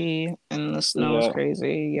snows. icky and the snow's Yeah,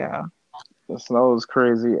 crazy. Yeah. the snow is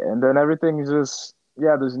crazy, and then everything is just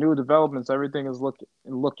yeah. There's new developments. Everything is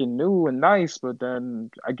looking new and nice, but then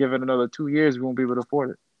I give it another 2 years, we won't be able to afford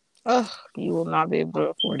it. Ugh, you will not be able to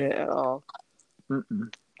afford it at all.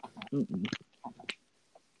 Mm-mm. Mm-mm.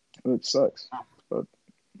 It sucks, but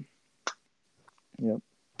yeah,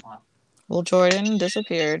 Well, Jordan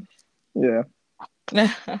disappeared. yeah.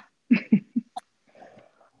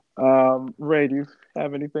 Ray, do you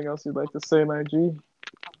have anything else you'd like to say, my G?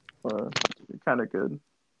 Or you're kind of good?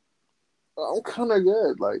 I'm kind of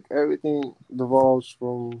good. Like everything devolves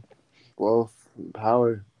from wealth, and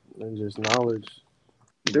power, and just knowledge.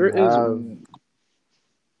 If There you is. have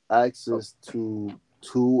access to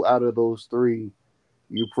two out of those three,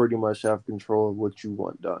 you pretty much have control of what you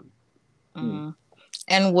want done. Mm.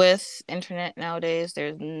 And with internet nowadays,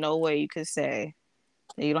 there's no way you could say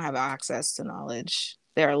that you don't have access to knowledge.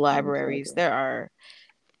 There are libraries. Exactly.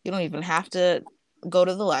 You don't even have to go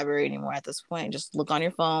to the library anymore at this point. Just look on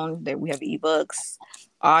your phone. There we have ebooks,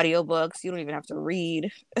 audiobooks. You don't even have to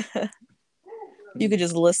read. You could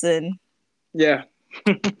just listen. Yeah.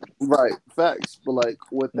 Right, facts. But like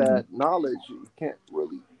with Mm-hmm. that knowledge, you can't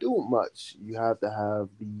really do much. You have to have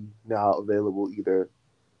the now available either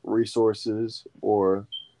resources or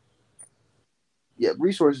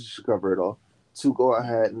resources should cover it all to go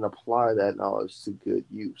ahead and apply that knowledge to good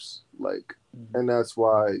use. Like, and that's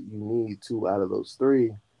why you need two out of those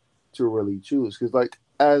three to really choose. Because like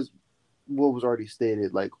as what was already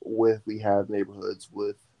stated, like with we have neighborhoods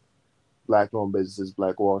with black owned businesses,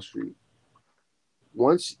 Black Wall Street.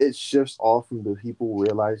 Once it shifts off from the people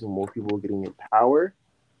realizing more people are getting in power,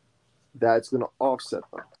 that's going to offset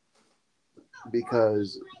them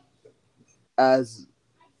because as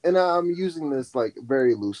and I'm using this like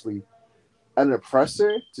very loosely, an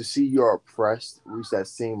oppressor to see your oppressed reach that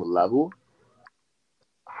same level,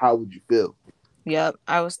 how would you feel? Yep,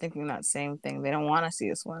 I was thinking that same thing. They don't want to see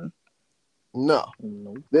us win. No,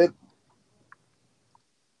 Nope. that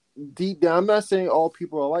deep down, I'm not saying all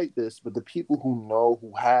people are like this, but the people who know,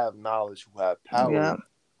 who have knowledge, who have power,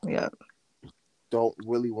 Yep. don't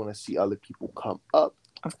really want to see other people come up.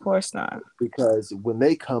 Of course not. Because when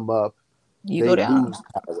they come up, You they go down. lose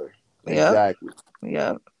power. Yep. Exactly.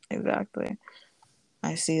 Yep. Exactly.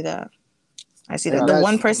 I see that. I see And that. The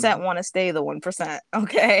that's 1% want to stay the 1%.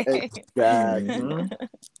 Okay. exactly. Mhm.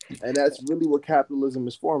 And that's really what capitalism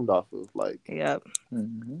is formed off of. Like, Yep.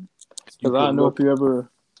 Mhm. you Because I could don't know if look. you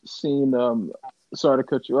ever seen sorry to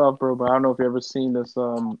cut you off, bro, but I don't know if you ever seen this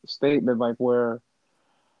statement like where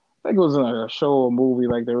I think it was in like a show or movie,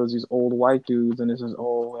 like there was these old white dudes and this is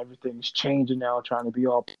oh everything's changing now, trying to be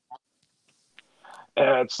all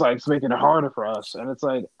it's like it's making it harder for us. And it's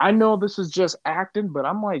like I know this is just acting, but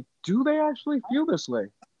I'm like, do they actually feel this way?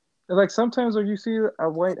 It's like sometimes when you see a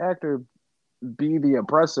white actor be the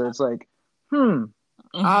oppressor, it's like, I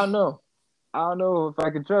don't know. I don't know if I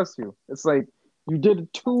can trust you. It's like you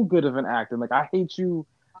did too good of an act, and like I hate you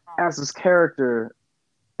as this character,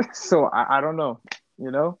 so I don't know,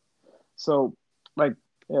 you know. So like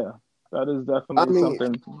yeah, that is I definitely mean,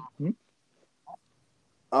 something.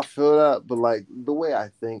 I feel that, but like the way I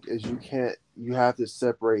think is you can't, you have to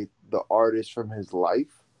separate the artist from his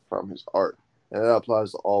life, from his art. And that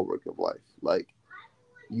applies to all work of life. Like,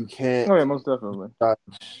 you can't Oh yeah, most definitely. judge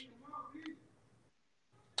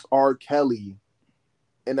R. Kelly.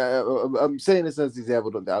 And I'm saying this as an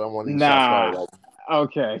example. I don't want these shots fired Nah. at.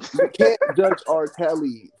 Okay. You can't judge R.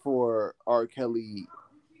 Kelly for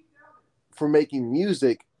making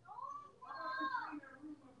music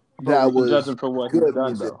But we can judge was him for what he's good done,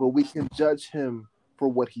 music, though. but we can judge him for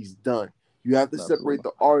what he's done. You have to Absolutely. separate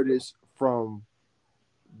the artist from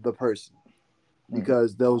the person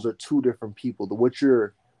because those are two different people. What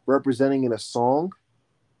you're representing in a song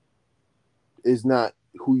is not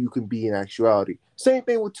who you can be in actuality. Same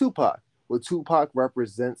thing with Tupac. What Tupac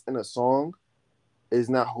represents in a song is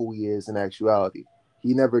not who he is in actuality.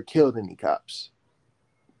 He never killed any cops,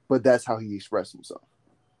 but that's how he expressed himself.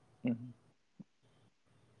 Mm-hmm.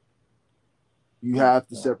 You have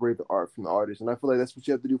to separate the art from the artist, and I feel like that's what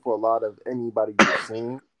you have to do for a lot of anybody you're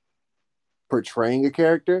seeing portraying a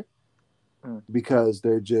character, because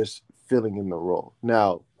they're just filling in the role.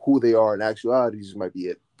 Now, who they are in actuality just might be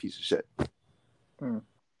a piece of shit.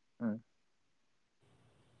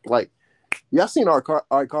 Like, y'all seen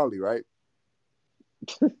iCarly, right?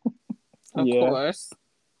 Of course.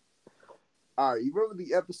 All right, you remember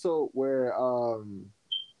the episode where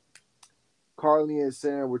Carly and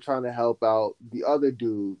Sam were trying to help out the other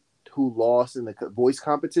dude who lost in the voice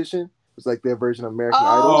competition? It was like their version of American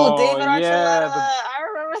Idol. Oh, David Archuleta. I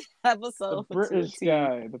remember that episode. The British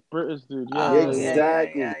guy, the British dude.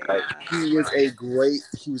 Exactly. Like,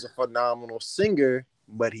 he was a phenomenal singer,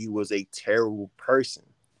 but he was a terrible person.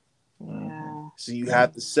 Yeah. So you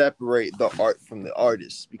have to separate the art from the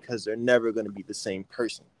artist because they're never going to be the same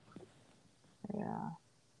person. Yeah.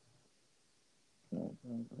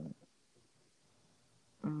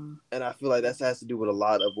 And I feel like that has to do with a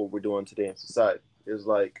lot of what we're doing today in society. It's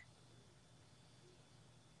like,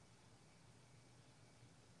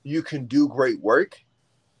 you can do great work,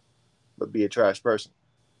 but be a trash person.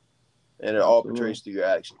 And it all portrays through your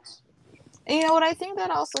actions. And you know what? I think that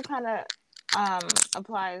also kind of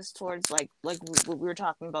applies towards like what we were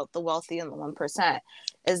talking about, the wealthy and the 1%.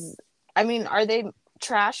 Are they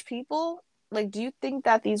trash people? Like, do you think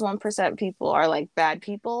that these 1% people are like bad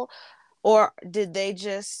people, or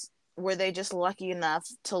were they just lucky enough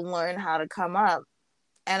to learn how to come up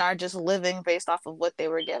and are just living based off of what they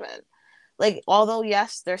were given? Like, although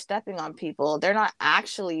yes, they're stepping on people, they're not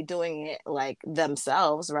actually doing it like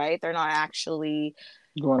themselves, right? They're not actually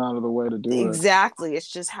going out of the way to do it. Exactly.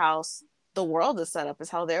 It's just how the world is set up. It's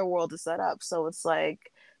how their world is set up. So it's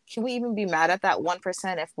like, can we even be mad at that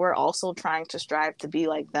 1% if we're also trying to strive to be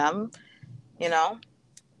like them? You know?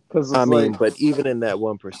 Because but even in that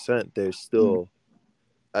 1%, there's still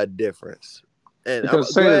a difference. And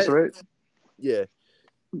because this, right? Yeah.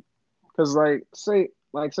 Because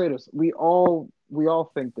say this. We all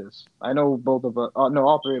think this. I know both of us. No,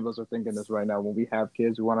 all three of us are thinking this right now. When we have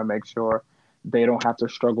kids, we want to make sure they don't have to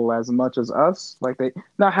struggle as much as us. Like, they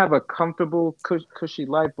not have a comfortable, cushy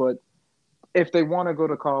life, but if they want to go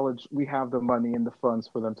to college, we have the money and the funds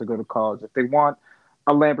for them to go to college. If they want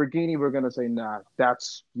a Lamborghini, we're going to say, nah,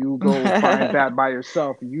 you go find that by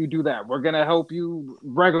yourself. You do that. We're going to help you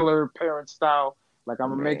regular parent style. Like, I'm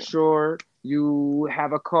going to make sure you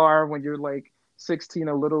have a car when you're like 16,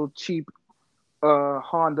 a little cheap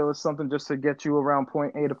Honda or something, just to get you around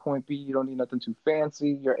point A to point B. You don't need nothing too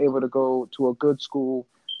fancy. You're able to go to a good school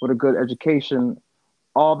with a good education,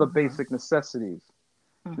 all the basic necessities.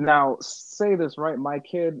 Now, say this, right? My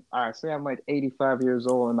kid, say I'm like 85 years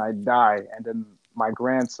old and I die, and then my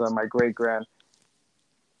grandson, my great-grand,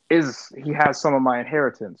 he has some of my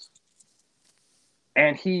inheritance.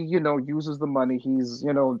 And he, uses the money. He's,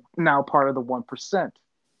 now part of the 1%.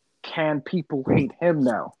 Can people hate him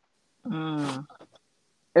now?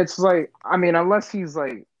 It's like, unless he's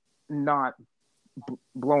like not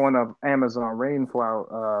blowing up Amazon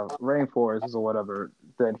rainforests or whatever,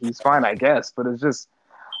 then he's fine, I guess. But it's just,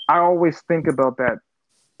 I always think about that.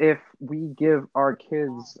 If we give our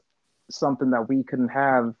kids something that we couldn't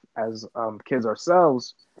have as kids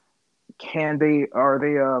ourselves, are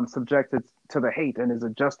they subjected to the hate, and is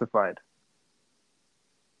it justified?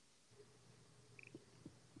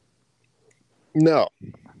 No.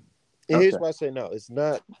 And here's why I say no. It's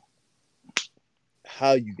not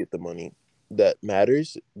how you get the money that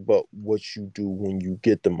matters, but what you do when you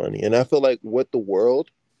get the money. And I feel like what the world,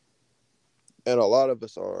 and a lot of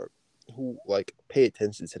us are who like pay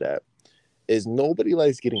attention to that, is nobody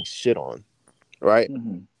likes getting shit on, right?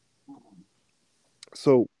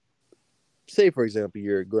 So say, for example,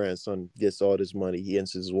 your grandson gets all this money, he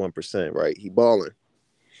enters 1%, right? He balling.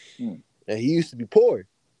 And he used to be poor.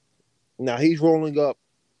 Now he's rolling up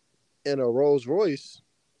in a Rolls Royce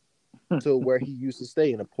to where he used to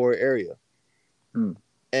stay in a poor area.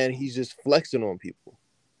 And he's just flexing on people.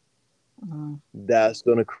 That's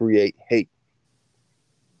going to create hate.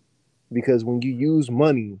 Because when you use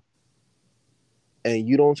money and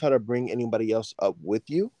you don't try to bring anybody else up with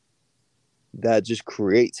you, that just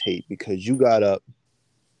creates hate, because you got up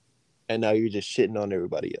and now you're just shitting on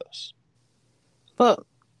everybody else. But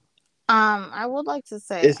I would like to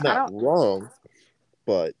say It's not wrong,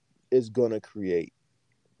 but it's gonna create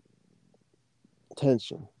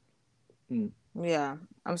tension. Yeah,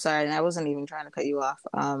 I'm sorry, and I wasn't even trying to cut you off.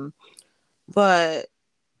 But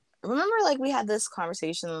remember, like, we had this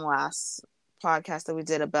conversation in the last podcast that we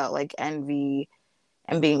did about like envy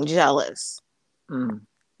and being jealous.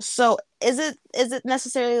 So is it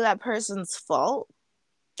necessarily that person's fault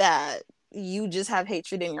that you just have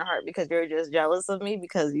hatred in your heart because you're just jealous of me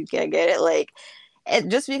because you can't get it? Like, it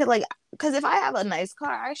just because if I have a nice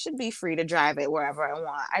car, I should be free to drive it wherever I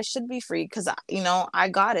want. I should be free because I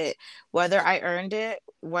got it, whether I earned it,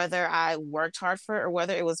 whether I worked hard for it, or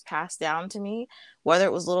whether it was passed down to me, whether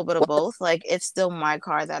it was a little bit of both. Like, it's still my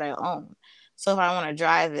car that I own. So if I want to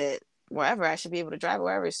drive it wherever, I should be able to drive it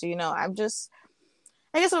wherever. So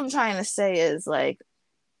I guess what I'm trying to say is, like,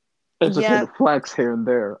 it's okay to flex here and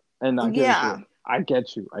there, and I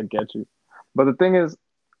get you. But the thing is,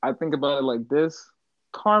 I think about it like this: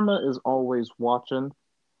 karma is always watching,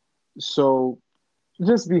 so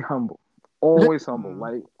just be humble. Always humble,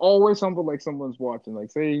 like someone's watching.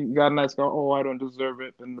 Like, say you got a nice car, oh, I don't deserve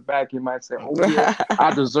it. In the back, you might say, oh yeah,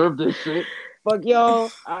 I deserve this shit. But yo,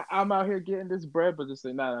 I'm out here getting this bread, but just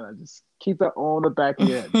say, nah, just keep that on the back of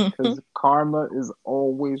your head because karma is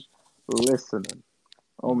always listening,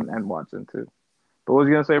 and watching too. But what was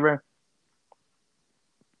you gonna say, Ray?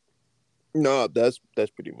 No, that's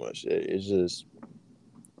pretty much it. It's just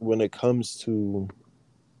when it comes to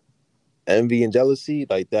envy and jealousy,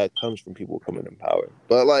 like that comes from people coming in power.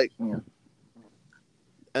 But like,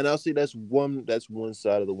 and I'll say that's one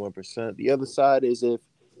side of the 1%. The other side is if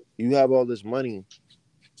you have all this money,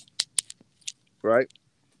 right?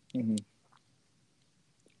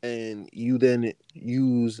 And you then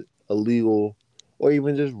use illegal or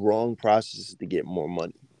even just wrong processes to get more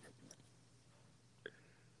money.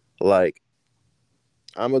 Like,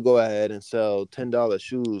 I'm gonna go ahead and sell $10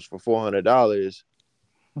 shoes for $400,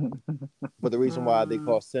 but the reason why they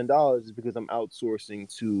cost $10 is because I'm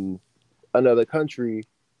outsourcing to another country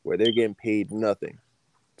where they're getting paid nothing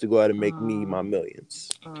to go ahead and make me my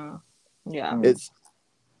millions. Yeah, it's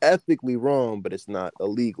ethically wrong, but it's not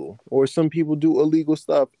illegal. Or some people do illegal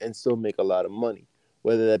stuff and still make a lot of money,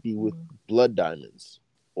 whether that be with blood diamonds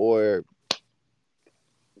or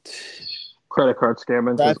credit card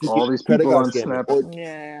scamming, because all these people on Snap,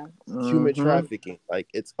 human trafficking. Like,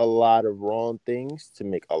 it's a lot of wrong things to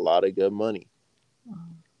make a lot of good money.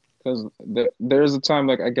 Because there's a time,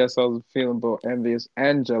 like, I guess I was feeling both envious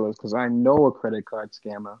and jealous because I know a credit card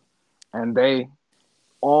scammer, and they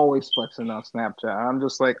always flexing on Snapchat. I'm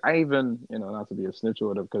just like, I even, not to be a snitch or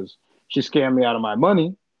whatever, because she scammed me out of my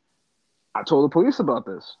money. I told the police about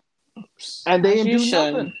this, and they didn't do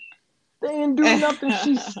nothing. They didn't do nothing.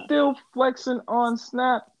 She's still flexing on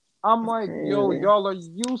Snap. I'm like, yo, y'all are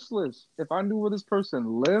useless. If I knew where this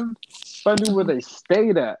person lived, if I knew where they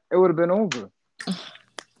stayed at, it would have been over.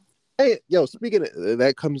 Hey, yo, speaking of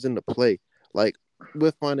that, comes into play, like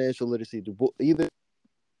with financial literacy, either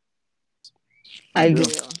I do.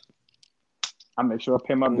 I make sure I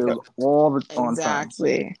pay my bills on time.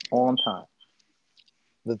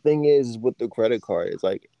 The thing is with the credit card, it's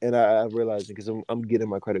like, and I realized it because I'm getting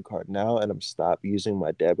my credit card now, and I'm stopped using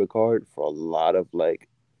my debit card for a lot of like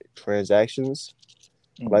transactions,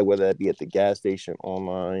 like whether that be at the gas station,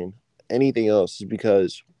 online, anything else, is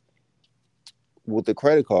because with the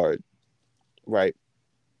credit card, right,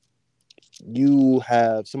 you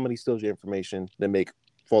have somebody steals your information, they make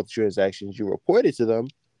faulty transactions, you report it to them,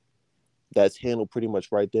 that's handled pretty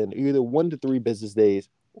much right then, either 1 to 3 business days,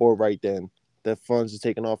 or right then the funds are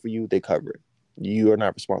taken off of you, they cover it. You are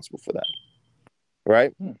not responsible for that,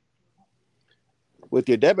 right? With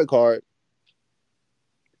your debit card,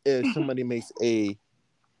 if somebody makes a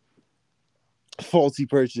faulty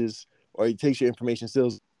purchase or he takes your information,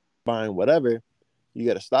 steals, buying whatever, you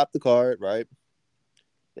got to stop the card, right?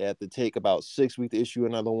 They have to take about 6 weeks to issue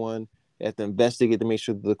another one. They have to investigate to make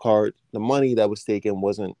sure that the money that was taken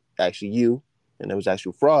wasn't actually you, and it was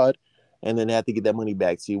actual fraud. And then they have to get that money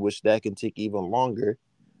back to you, which that can take even longer,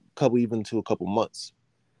 even to a couple months.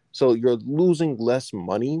 So you're losing less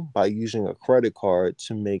money by using a credit card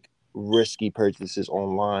to make risky purchases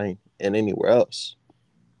online and anywhere else.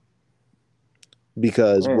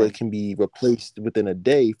 Because what can be replaced within a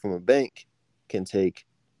day from a bank can take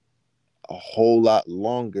a whole lot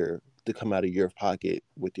longer to come out of your pocket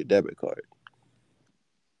with your debit card.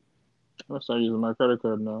 I start using my credit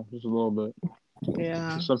card now, just a little bit.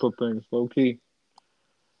 Yeah. Simple things, low key.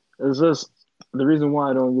 It's just the reason why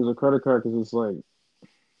I don't use a credit card because it's like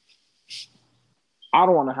I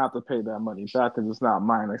don't want to have to pay that money back because it's not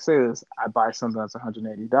mine. Like say this, I buy something that's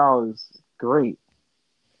 $180. Great,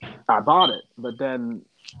 I bought it, but then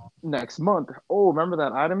next month, oh, remember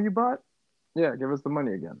that item you bought? Yeah, give us the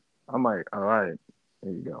money again. I'm like, all right,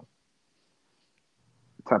 there you go,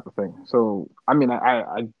 type of thing. So I mean,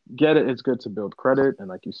 I get it. It's good to build credit, and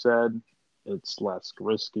like you said, it's less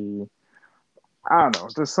risky. I don't know.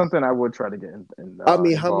 It's just something I would try to get I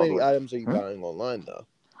mean, how involved many with. items are you buying online though?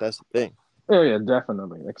 That's the thing. Yeah, yeah,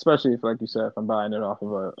 definitely. Especially if, like you said, if I'm buying it off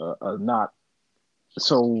of a not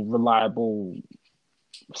so reliable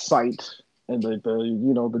site, and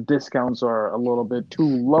the discounts are a little bit too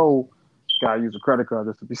low. Gotta use a credit card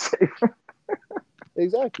just to be safe.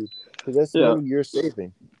 Exactly, because that's Yeah. money you're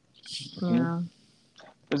saving. Yeah.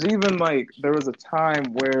 There's even like there was a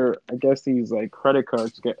time where I guess these like credit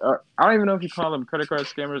cards get. I don't even know if you call them credit card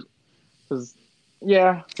scammers, because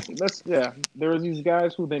there were these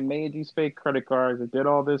guys who they made these fake credit cards. They did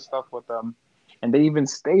all this stuff with them, and they even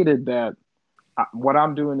stated that what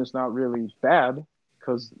I'm doing is not really bad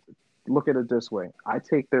because look at it this way: I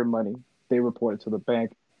take their money, they report it to the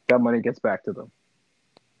bank, that money gets back to them.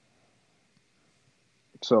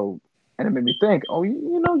 So, and it made me think, oh,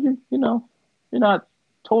 you're not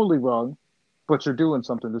totally wrong, but you're doing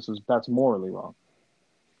something. That's morally wrong.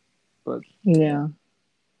 But Yeah.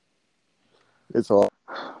 It's all.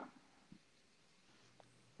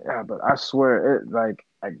 yeah, but I swear,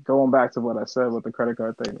 going back to what I said with the credit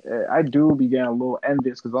card thing, I do begin a little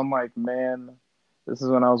envious because I'm like, man, this is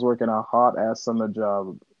when I was working a hot ass summer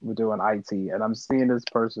job with doing IT, and I'm seeing this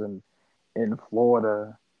person in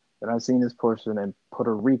Florida, and I'm seeing this person in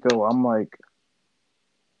Puerto Rico. I'm like,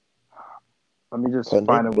 let me just Putting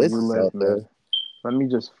their find out where you business live, out there. man. Let me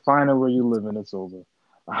just find out where you live, and it's over.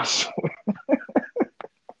 I swear.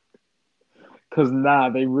 Because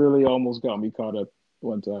they really almost got me caught up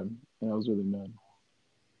one time, and I was really mad.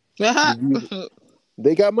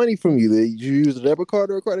 They got money from you. Did you use a debit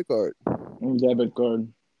card or a credit card? Debit card.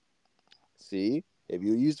 See, if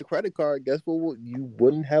you used a credit card, guess what? You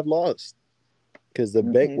wouldn't have lost because the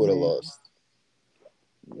bank would have lost.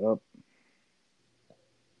 Yep.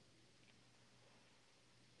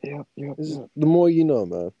 Yep. The more you know,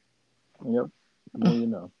 man. Yep. The more you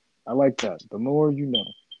know. I like that. The more you know.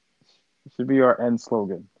 It should be our end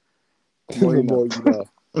slogan. The more you know.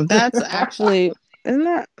 That's actually, isn't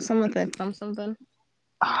that something from something?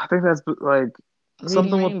 I think that's like Reading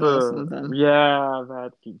something with Rainbow or the something.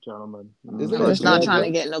 that gentleman. Isn't I'm that just not G.I. trying Joe?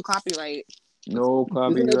 to get no copyright. No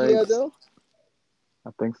Isn't that G.I. copyright. Joe?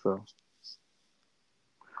 I think so.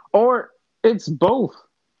 Or it's both.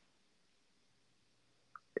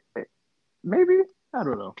 Maybe. I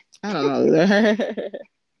don't know. I don't know either.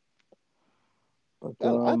 But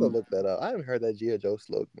I have to look that up. I haven't heard that G.I. Joe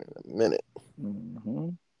slogan in a minute. Mm-hmm.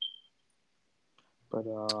 But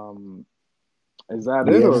is that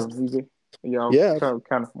it, or y'all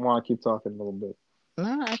kind of want to keep talking a little bit?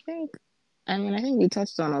 No, I think we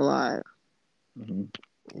touched on a lot. Mm-hmm.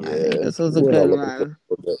 Yeah, I think this was a good one.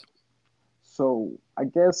 So I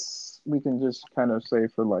guess we can just kind of say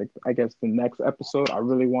for the next episode, I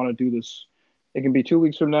really want to do this. It can be 2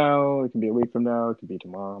 weeks from now. It can be a week from now. It can be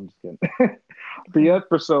tomorrow. I'm just kidding. The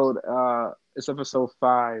episode, it's episode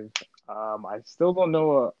 5. I still don't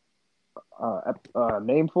know a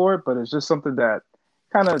name for it, but it's just something that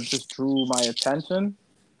kind of just drew my attention.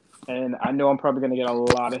 And I know I'm probably gonna get a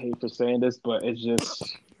lot of hate for saying this, but it's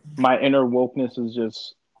just my inner wokeness is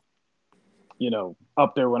just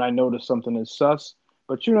up there when I notice something is sus.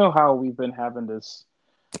 But you know how we've been having this,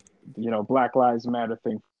 Black Lives Matter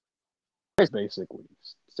thing, basically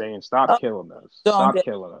saying stop killing us, stop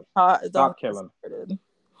killing us, stop killing.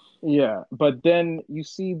 Yeah, but then you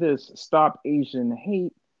see this stop Asian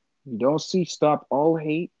hate. You don't see stop all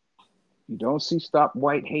hate. You don't see stop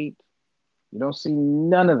white hate. You don't see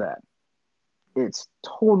none of that. It's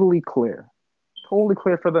totally clear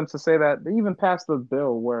for them to say that. They even passed the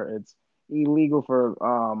bill where it's illegal for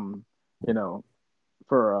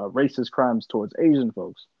racist crimes towards Asian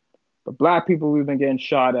folks. But black people, we've been getting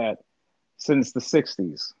shot at since the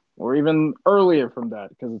 60s or even earlier from that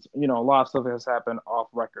because it's a lot of stuff has happened off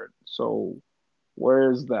record. So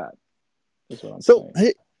where is that? That's what I'm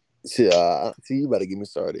saying. See, you better get me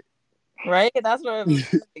started. Right? That's what I'm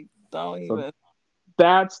like, don't even.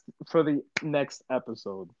 That's for the next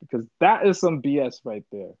episode because that is some BS right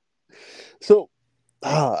there. So,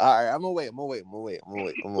 all right, I'm gonna wait.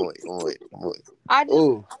 I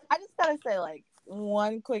just gotta say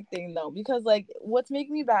one quick thing though, because what's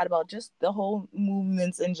making me bad about just the whole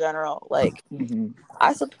movements in general,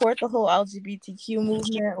 I support the whole LGBTQ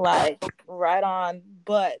movement, right on,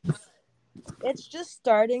 but it's just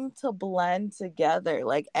starting to blend together.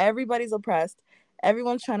 Like everybody's oppressed,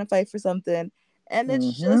 everyone's trying to fight for something, and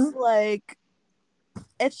it's just like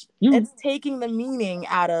it's taking the meaning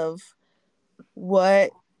out of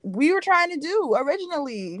what we were trying to do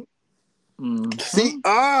originally. See,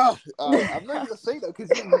 I'm not gonna say that because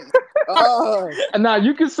Now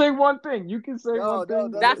you can say one thing. You can say one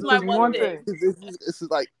thing. That's my one thing. This is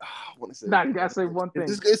like I want to say. Nah, you gotta say one thing.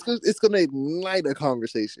 It's gonna ignite a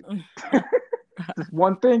conversation. Just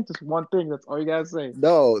one thing. Just one thing. That's all you gotta say.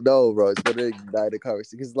 No, bro. It's gonna ignite a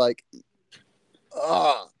conversation because, like,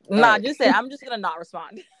 nah, just say. I'm just gonna not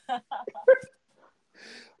respond.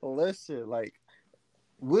 Listen, like,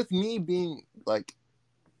 with me being like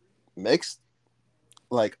mixed,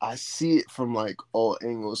 like I see it from like all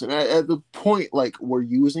angles, and at the point, like we're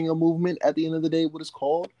using a movement. At the end of the day, what it's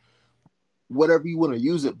called, whatever you want to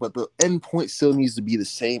use it, but the end point still needs to be the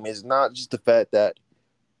same. It's not just the fact that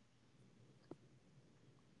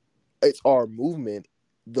it's our movement.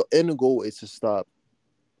 The end goal is to stop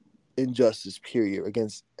injustice, period,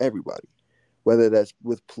 against everybody, whether that's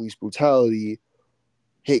with police brutality,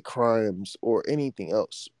 hate crimes, or anything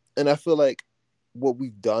else. And I feel like what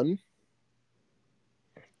we've done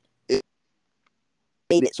is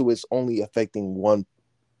made it so it's only affecting one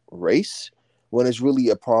race when it's really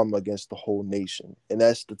a problem against the whole nation. And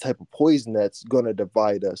that's the type of poison that's going to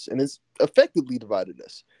divide us. And it's effectively divided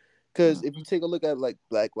us. Because if you take a look at like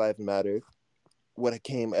Black Lives Matter, what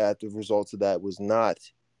came at the results of that was not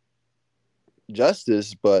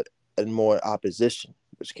justice, but a more opposition,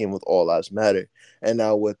 which came with All Lives Matter. And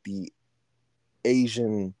now with the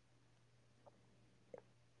Asian,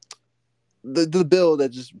 the bill that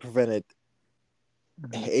just prevented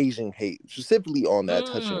Asian hate, specifically on that,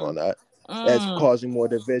 touching on that, that's causing more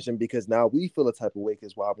division because now we feel a type of way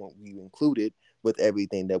because why weren't we included with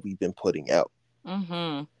everything that we've been putting out?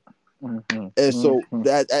 And so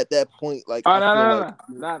that at that point, like,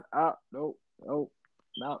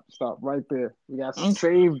 no, stop right there. We gotta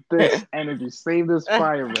save this energy, save this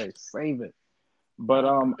fire race, save it. But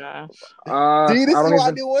see, this is why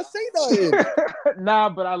I didn't want to say nothing. Nah,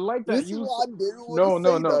 but I like that. This is why I didn't want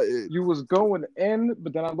to say nothing. You was going in,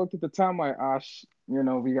 but then I looked at the time like,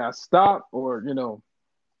 we gotta stop, or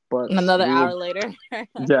but another hour later.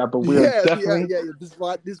 Yeah, but we're definitely This is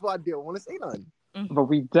why I didn't want to say nothing. But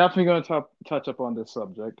we definitely gonna touch up on this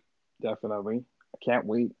subject. Definitely, I can't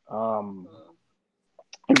wait.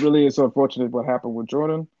 It really is unfortunate what happened with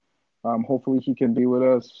Jordan. Hopefully he can be with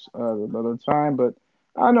us another time. But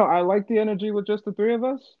I don't know. I like the energy with just the three of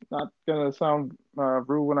us. Not gonna sound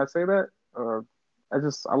rude when I say that. I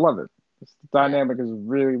love it. The dynamic is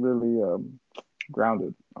really, really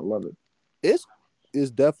grounded. I love it. It's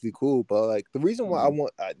definitely cool, but like the reason why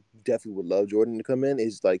I definitely would love Jordan to come in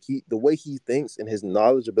is like the way he thinks and his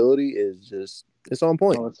knowledge ability is just it's on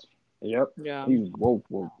point. Yeah. He's woke.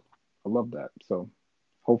 I love that. So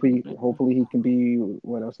hopefully he can be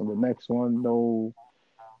with us on the next one. No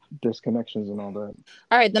disconnections and all that.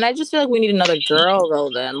 All right, then I just feel like we need another girl though.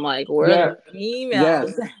 Then like where the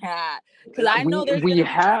females at? Because I know there's gonna be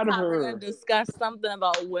time we're gonna discuss something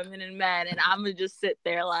about women and men, and I'm gonna just sit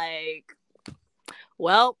there like,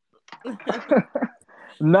 well.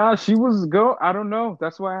 Nah, she was I don't know.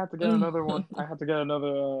 That's why I had to get another one. I had to get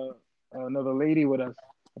another lady with us.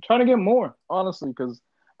 I'm trying to get more, honestly, because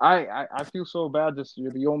I feel so bad. Just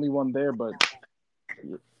you're the only one there, but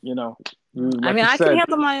like I can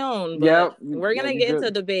handle my own. But we're gonna get into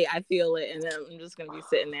a debate. I feel it, and then I'm just gonna be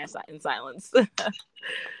sitting there in silence. I'm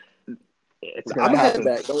gonna head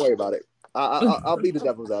back. Don't worry about it. I'll be the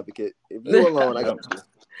devil's advocate. If you're alone, I got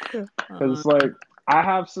you. Because it's like I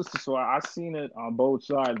have sisters, so I've seen it on both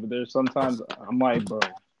sides. But there's sometimes I'm like, bro,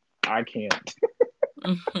 I can't.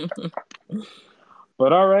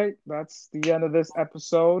 But all right, that's the end of this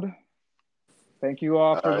episode. Thank you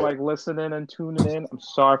all for listening and tuning in. I'm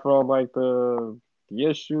sorry for all the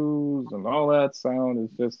issues and all that sound.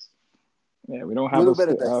 It's just we don't have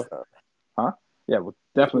huh? Yeah, we'll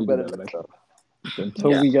definitely do that next time.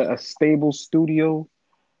 Until we get a stable studio.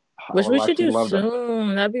 Which we should do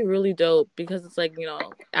soon. That'd be really dope because it's like,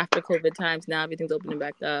 after COVID times now everything's opening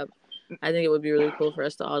back up. I think it would be really cool for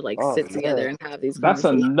us to all sit together and have these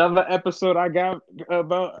conversations. That's another episode I got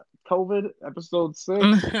about COVID, episode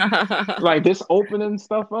 6. Like this opening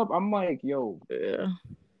stuff up. I'm like, yo,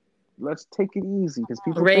 let's take it easy because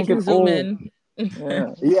people think it's zoom in.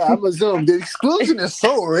 Yeah, I'm a zoom. The exclusion is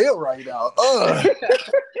so real right now.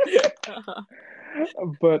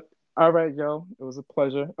 But all right, yo, it was a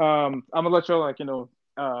pleasure. I'm gonna let y'all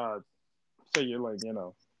say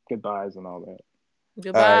your goodbyes and all that.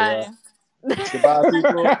 Goodbye. Goodbye,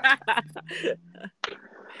 people.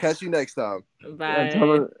 Catch you next time. Bye.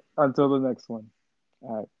 Until the next one.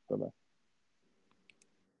 All right. Bye bye.